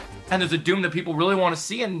Doom, and there's a Doom that people really want to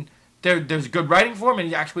see, and there's good writing for him, and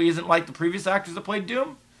he actually isn't like the previous actors that played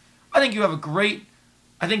Doom, I think you have a great.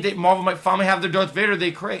 I think that Marvel might finally have their Darth Vader they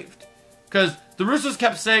craved, because the Russos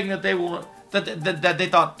kept saying that they will that they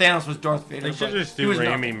thought Thanos was Darth Vader. They should just do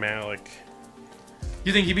Rami Malek.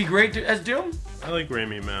 You think he'd be great as Doom? I like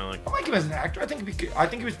Rami Malek. I like him as an actor. I think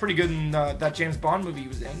he was pretty good in that James Bond movie he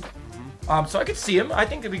was in. Mm-hmm. So I could see him. I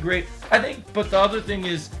think it'd be great. But the other thing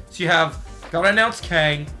is, so you have gotta announce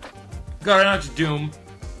Kang, gotta announce Doom,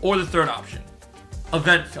 or the third option,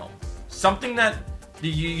 event film, something that.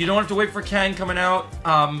 You don't have to wait for Kang coming out.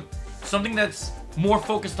 Something that's more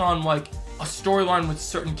focused on like a storyline with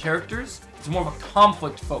certain characters. It's more of a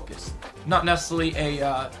conflict focus, not necessarily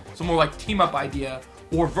some more like team up idea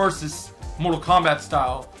or versus Mortal Kombat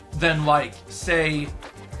style than like say,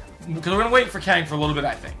 because we're gonna wait for Kang for a little bit,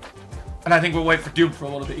 I think, and I think we'll wait for Doom for a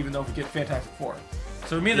little bit, even though we get Fantastic Four.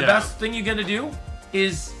 So to me, the best thing you're gonna do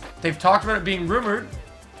is they've talked about it being rumored.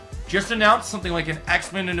 Just announce something like an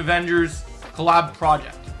X-Men and Avengers collab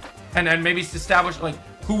project, and then maybe establish like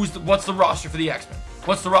what's the roster for the X-Men,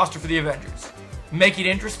 what's the roster for the Avengers. Make it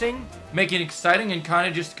interesting, make it exciting, and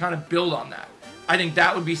kind of build on that. I think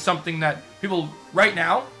that would be something that people right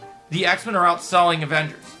now, the X-Men are outselling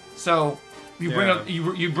Avengers. So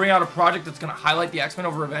you bring out a project that's going to highlight the X-Men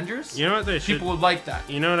over Avengers. You know what they should? People would like that.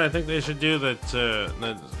 You know what I think they should do?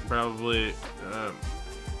 That probably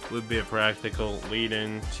would be a practical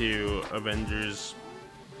lead-in to Avengers,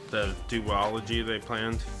 the duology they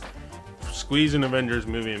planned. Squeeze an Avengers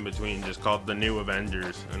movie in between, just called The New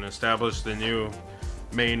Avengers, and establish the new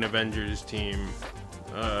main Avengers team,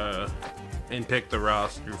 and pick the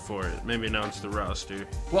roster for it. Maybe announce the roster.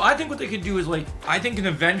 Well, I think what they could do is, like, I think an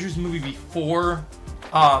Avengers movie before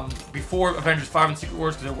Avengers 5 and Secret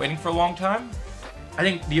Wars, because they're waiting for a long time. I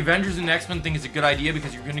think the Avengers and X-Men thing is a good idea,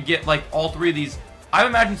 because you're going to get, like, all three of these. I've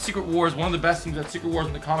imagined Secret Wars, one of the best things about Secret Wars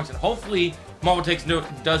in the comics, and hopefully Marvel takes note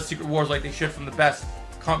and does Secret Wars like they should from the best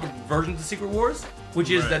comic versions of Secret Wars, which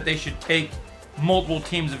is that they should take multiple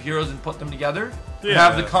teams of heroes and put them together. Yeah.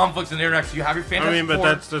 Have the conflicts and interactions. You have your Fantastic Four.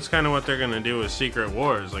 But that's kind of what they're gonna do with Secret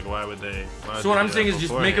Wars. Like, why would they? So what I'm saying is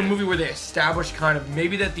just make a movie where they establish kind of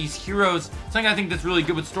maybe that these heroes. Something I think that's really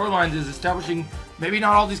good with storylines is establishing maybe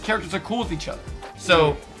not all these characters are cool with each other.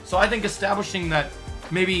 So I think establishing that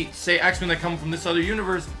maybe say X-Men that come from this other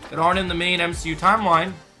universe that aren't in the main MCU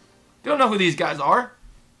timeline, they don't know who these guys are.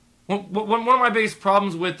 One of my biggest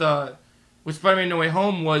problems with Spider-Man No Way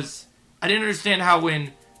Home was I didn't understand how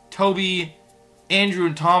when Tobey, Andrew,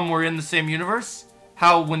 and Tom were in the same universe,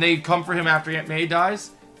 how when they come for him after Aunt May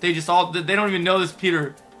dies, they don't even know this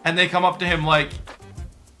Peter, and they come up to him like,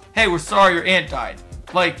 hey, we're sorry your aunt died.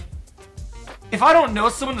 Like, if I don't know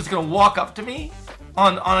someone that's going to walk up to me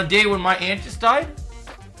on a day when my aunt just died,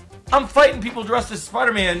 I'm fighting people dressed as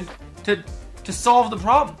Spider-Man to solve the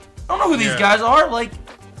problem. I don't know who these guys are. Like,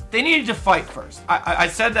 they needed to fight first. I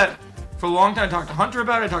said that for a long time. I talked to Hunter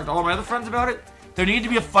about it. I talked to all my other friends about it. There needed to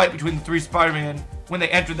be a fight between the three Spider-Man when they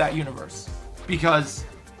entered that universe. Because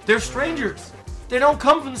they're strangers. They don't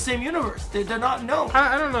come from the same universe. They're not known.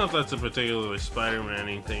 I don't know if that's a particularly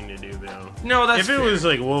Spider-Man-y thing to do, though. No, that's If it was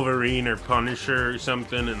like Wolverine or Punisher or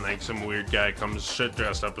something, and like some weird guy comes shit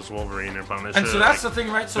dressed up as Wolverine or Punisher, and so that's the thing,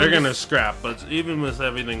 right? So they're gonna scrap. But even with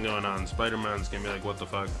everything going on, Spider-Man's gonna be like, "What the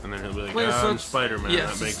fuck?" And then he'll be like, "I'm Spider-Man."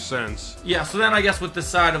 That makes sense. Yeah. So then I guess with the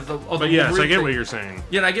side of the yes, I get what you're saying.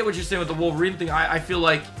 Yeah, and I get what you're saying with the Wolverine thing. I feel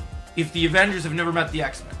like if the Avengers have never met the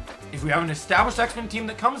X-Men, if we have an established X-Men team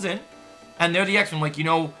that comes in, and they're the X-Men, like, you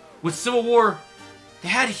know, with Civil War, they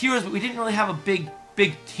had heroes, but we didn't really have a big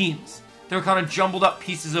teams. They were kind of jumbled up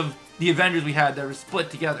pieces of the Avengers we had that were split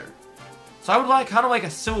together. So I would like kind of like a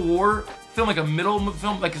Civil War film, like a middle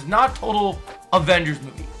film, like it's not a total Avengers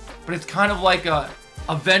movie, but it's kind of like a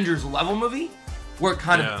Avengers level movie where it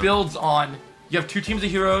kind of builds on, you have two teams of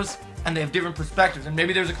heroes and they have different perspectives, and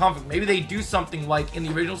maybe there's a conflict. Maybe they do something like in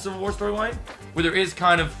the original Civil War storyline where there is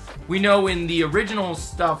kind of, we know in the original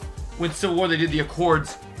stuff, when Civil War they did the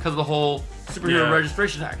Accords because of the whole Superhero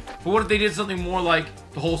Registration Act. But what if they did something more like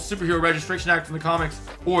the whole Superhero Registration Act in the comics,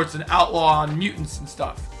 or it's an outlaw on mutants and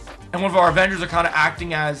stuff? And one of our Avengers are kind of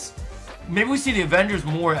acting as, maybe we see the Avengers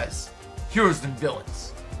more as heroes than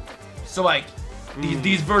villains. So like,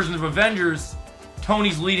 these versions of Avengers,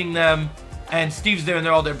 Tony's leading them, and Steve's there and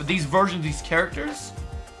they're all there, but these versions of these characters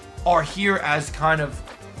are here as kind of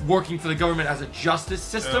working for the government as a justice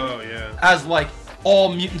system. Oh, yeah. As like,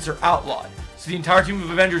 all mutants are outlawed. So the entire team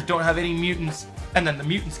of Avengers don't have any mutants, and then the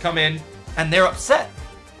mutants come in, and they're upset.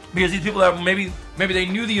 Because these people that maybe they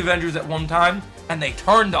knew the Avengers at one time, and they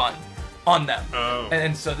turned on them. Oh.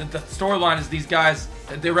 And so the storyline is these guys,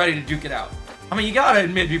 they're ready to duke it out. I mean, you gotta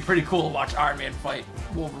admit, it'd be pretty cool to watch Iron Man fight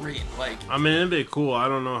Wolverine. Like, I mean, it'd be cool. I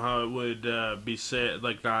don't know how it would be said,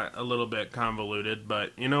 like, not a little bit convoluted,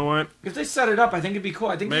 but you know what? If they set it up, I think it'd be cool.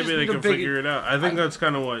 I think maybe they can figure it out. I think that's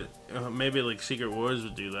kind of what maybe like Secret Wars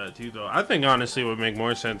would do that too, though. I think honestly, what would make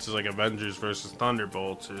more sense is like Avengers versus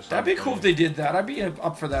Thunderbolts or something. That'd be cool if they did that. I'd be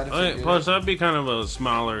up for that. Plus, that'd be kind of a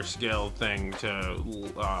smaller scale thing to.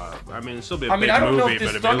 I mean, it'd still be a big movie, I don't know if but this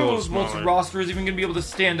it'd be a little Thunderbolts smaller. roster is even going to be able to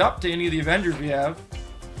stand up to any of the Avengers we have.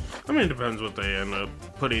 I mean, it depends what they end up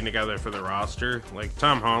putting together for the roster. Like,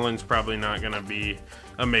 Tom Holland's probably not going to be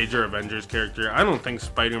a major Avengers character. I don't think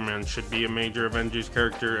Spider-Man should be a major Avengers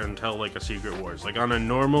character until, like, a Secret Wars. Like, on a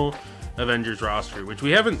normal Avengers roster, which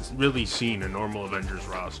we haven't really seen a normal Avengers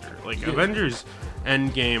roster. Like, Avengers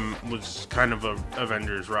Endgame was kind of a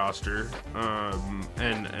Avengers roster.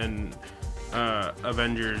 And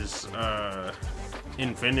Avengers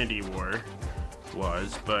Infinity War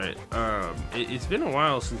was, but it's been a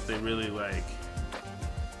while since they really like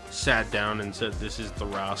sat down and said this is the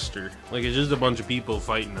roster. Like, it's just a bunch of people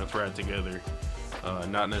fighting a threat together,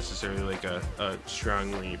 not necessarily like a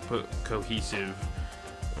strongly cohesive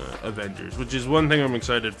Avengers, which is one thing I'm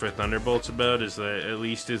excited for Thunderbolts about, is that at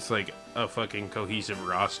least it's like a fucking cohesive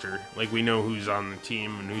roster. Like, we know who's on the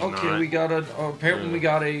team and who's not. Okay, we got apparently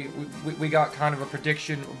we got kind of a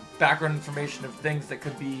prediction, background information of things that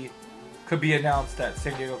could be announced at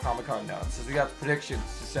San Diego Comic-Con now. So we got the predictions.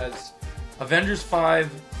 It says Avengers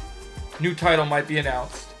 5 new title might be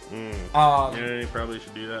announced. Yeah, you probably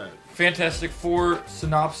should do that. Fantastic Four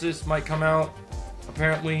synopsis might come out.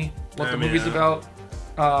 Apparently, what the movie's about.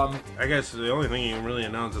 I guess the only thing you can really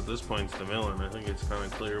announce at this point is the villain. I think it's kind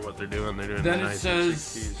of clear what they're doing. They're doing. Then the it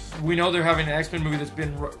says we know they're having an X-Men movie that's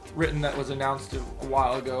been written that was announced a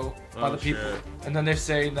while ago by the people. Shit. And then they're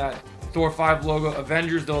saying that Thor 5 logo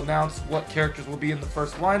Avengers. They'll announce what characters will be in the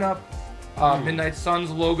first lineup. Midnight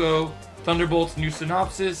Suns logo. Thunderbolts new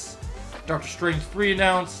synopsis. Doctor Strange 3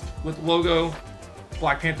 announced with logo.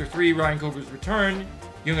 Black Panther 3 Ryan Coogler's return.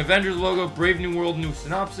 Young Avengers logo, Brave New World new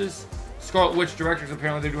synopsis. Scarlet Witch directors,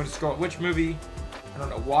 apparently they're doing a Scarlet Witch movie. I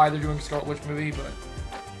don't know why they're doing a Scarlet Witch movie, but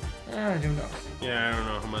who knows? Yeah, I don't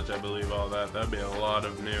know how much I believe all that. That'd be a lot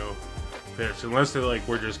of new fish, unless they're like,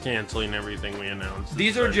 we're just canceling everything we announced.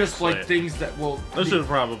 These are just like things that will. This should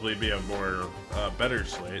probably be a more better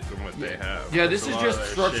slate than what they have. Yeah, this is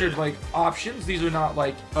just structured like options. These are not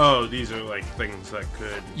like. Oh, these are like things that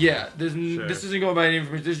could. Yeah, this isn't going by any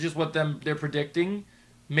information. This is just what they're predicting.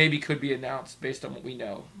 Maybe could be announced based on what we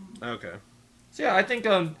know. Okay. So yeah, I think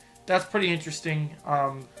that's pretty interesting.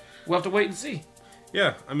 We'll have to wait and see.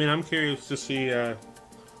 Yeah, I mean, I'm curious to see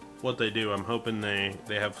what they do. I'm hoping they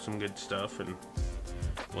have some good stuff and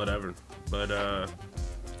whatever. But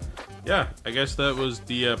yeah, I guess that was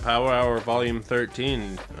the Power Hour Volume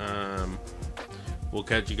 13. We'll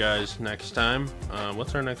catch you guys next time.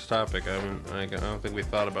 What's our next topic? I don't think we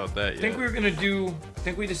thought about that yet. I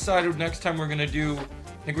think we decided next time we're gonna do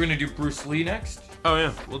Bruce Lee next. Oh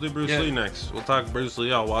yeah, we'll do Bruce Lee next. We'll talk Bruce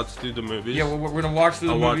Lee. I'll watch through the movies. Yeah, we're gonna watch through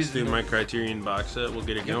the movies. I'll watch through my Criterion box set. We'll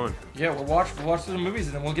get it going. Yeah, we'll watch through the movies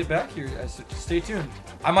and then we'll get back here. So just stay tuned.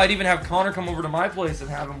 I might even have Connor come over to my place and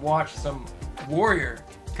have him watch some Warrior,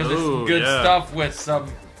 because there's some good stuff with some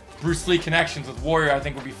Bruce Lee connections with Warrior. I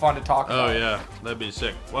think would be fun to talk about. Oh yeah, that'd be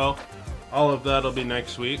sick. Well, all of that'll be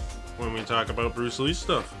next week when we talk about Bruce Lee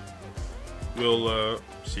stuff. We'll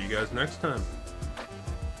see you guys next time.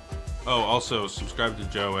 Oh, also subscribe to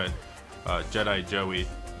Joe at Jedi Joey.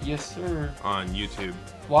 Yes, sir. On YouTube.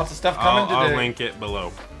 Lots of stuff coming today. I'll link it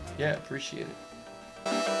below. Yeah, appreciate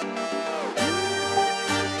it.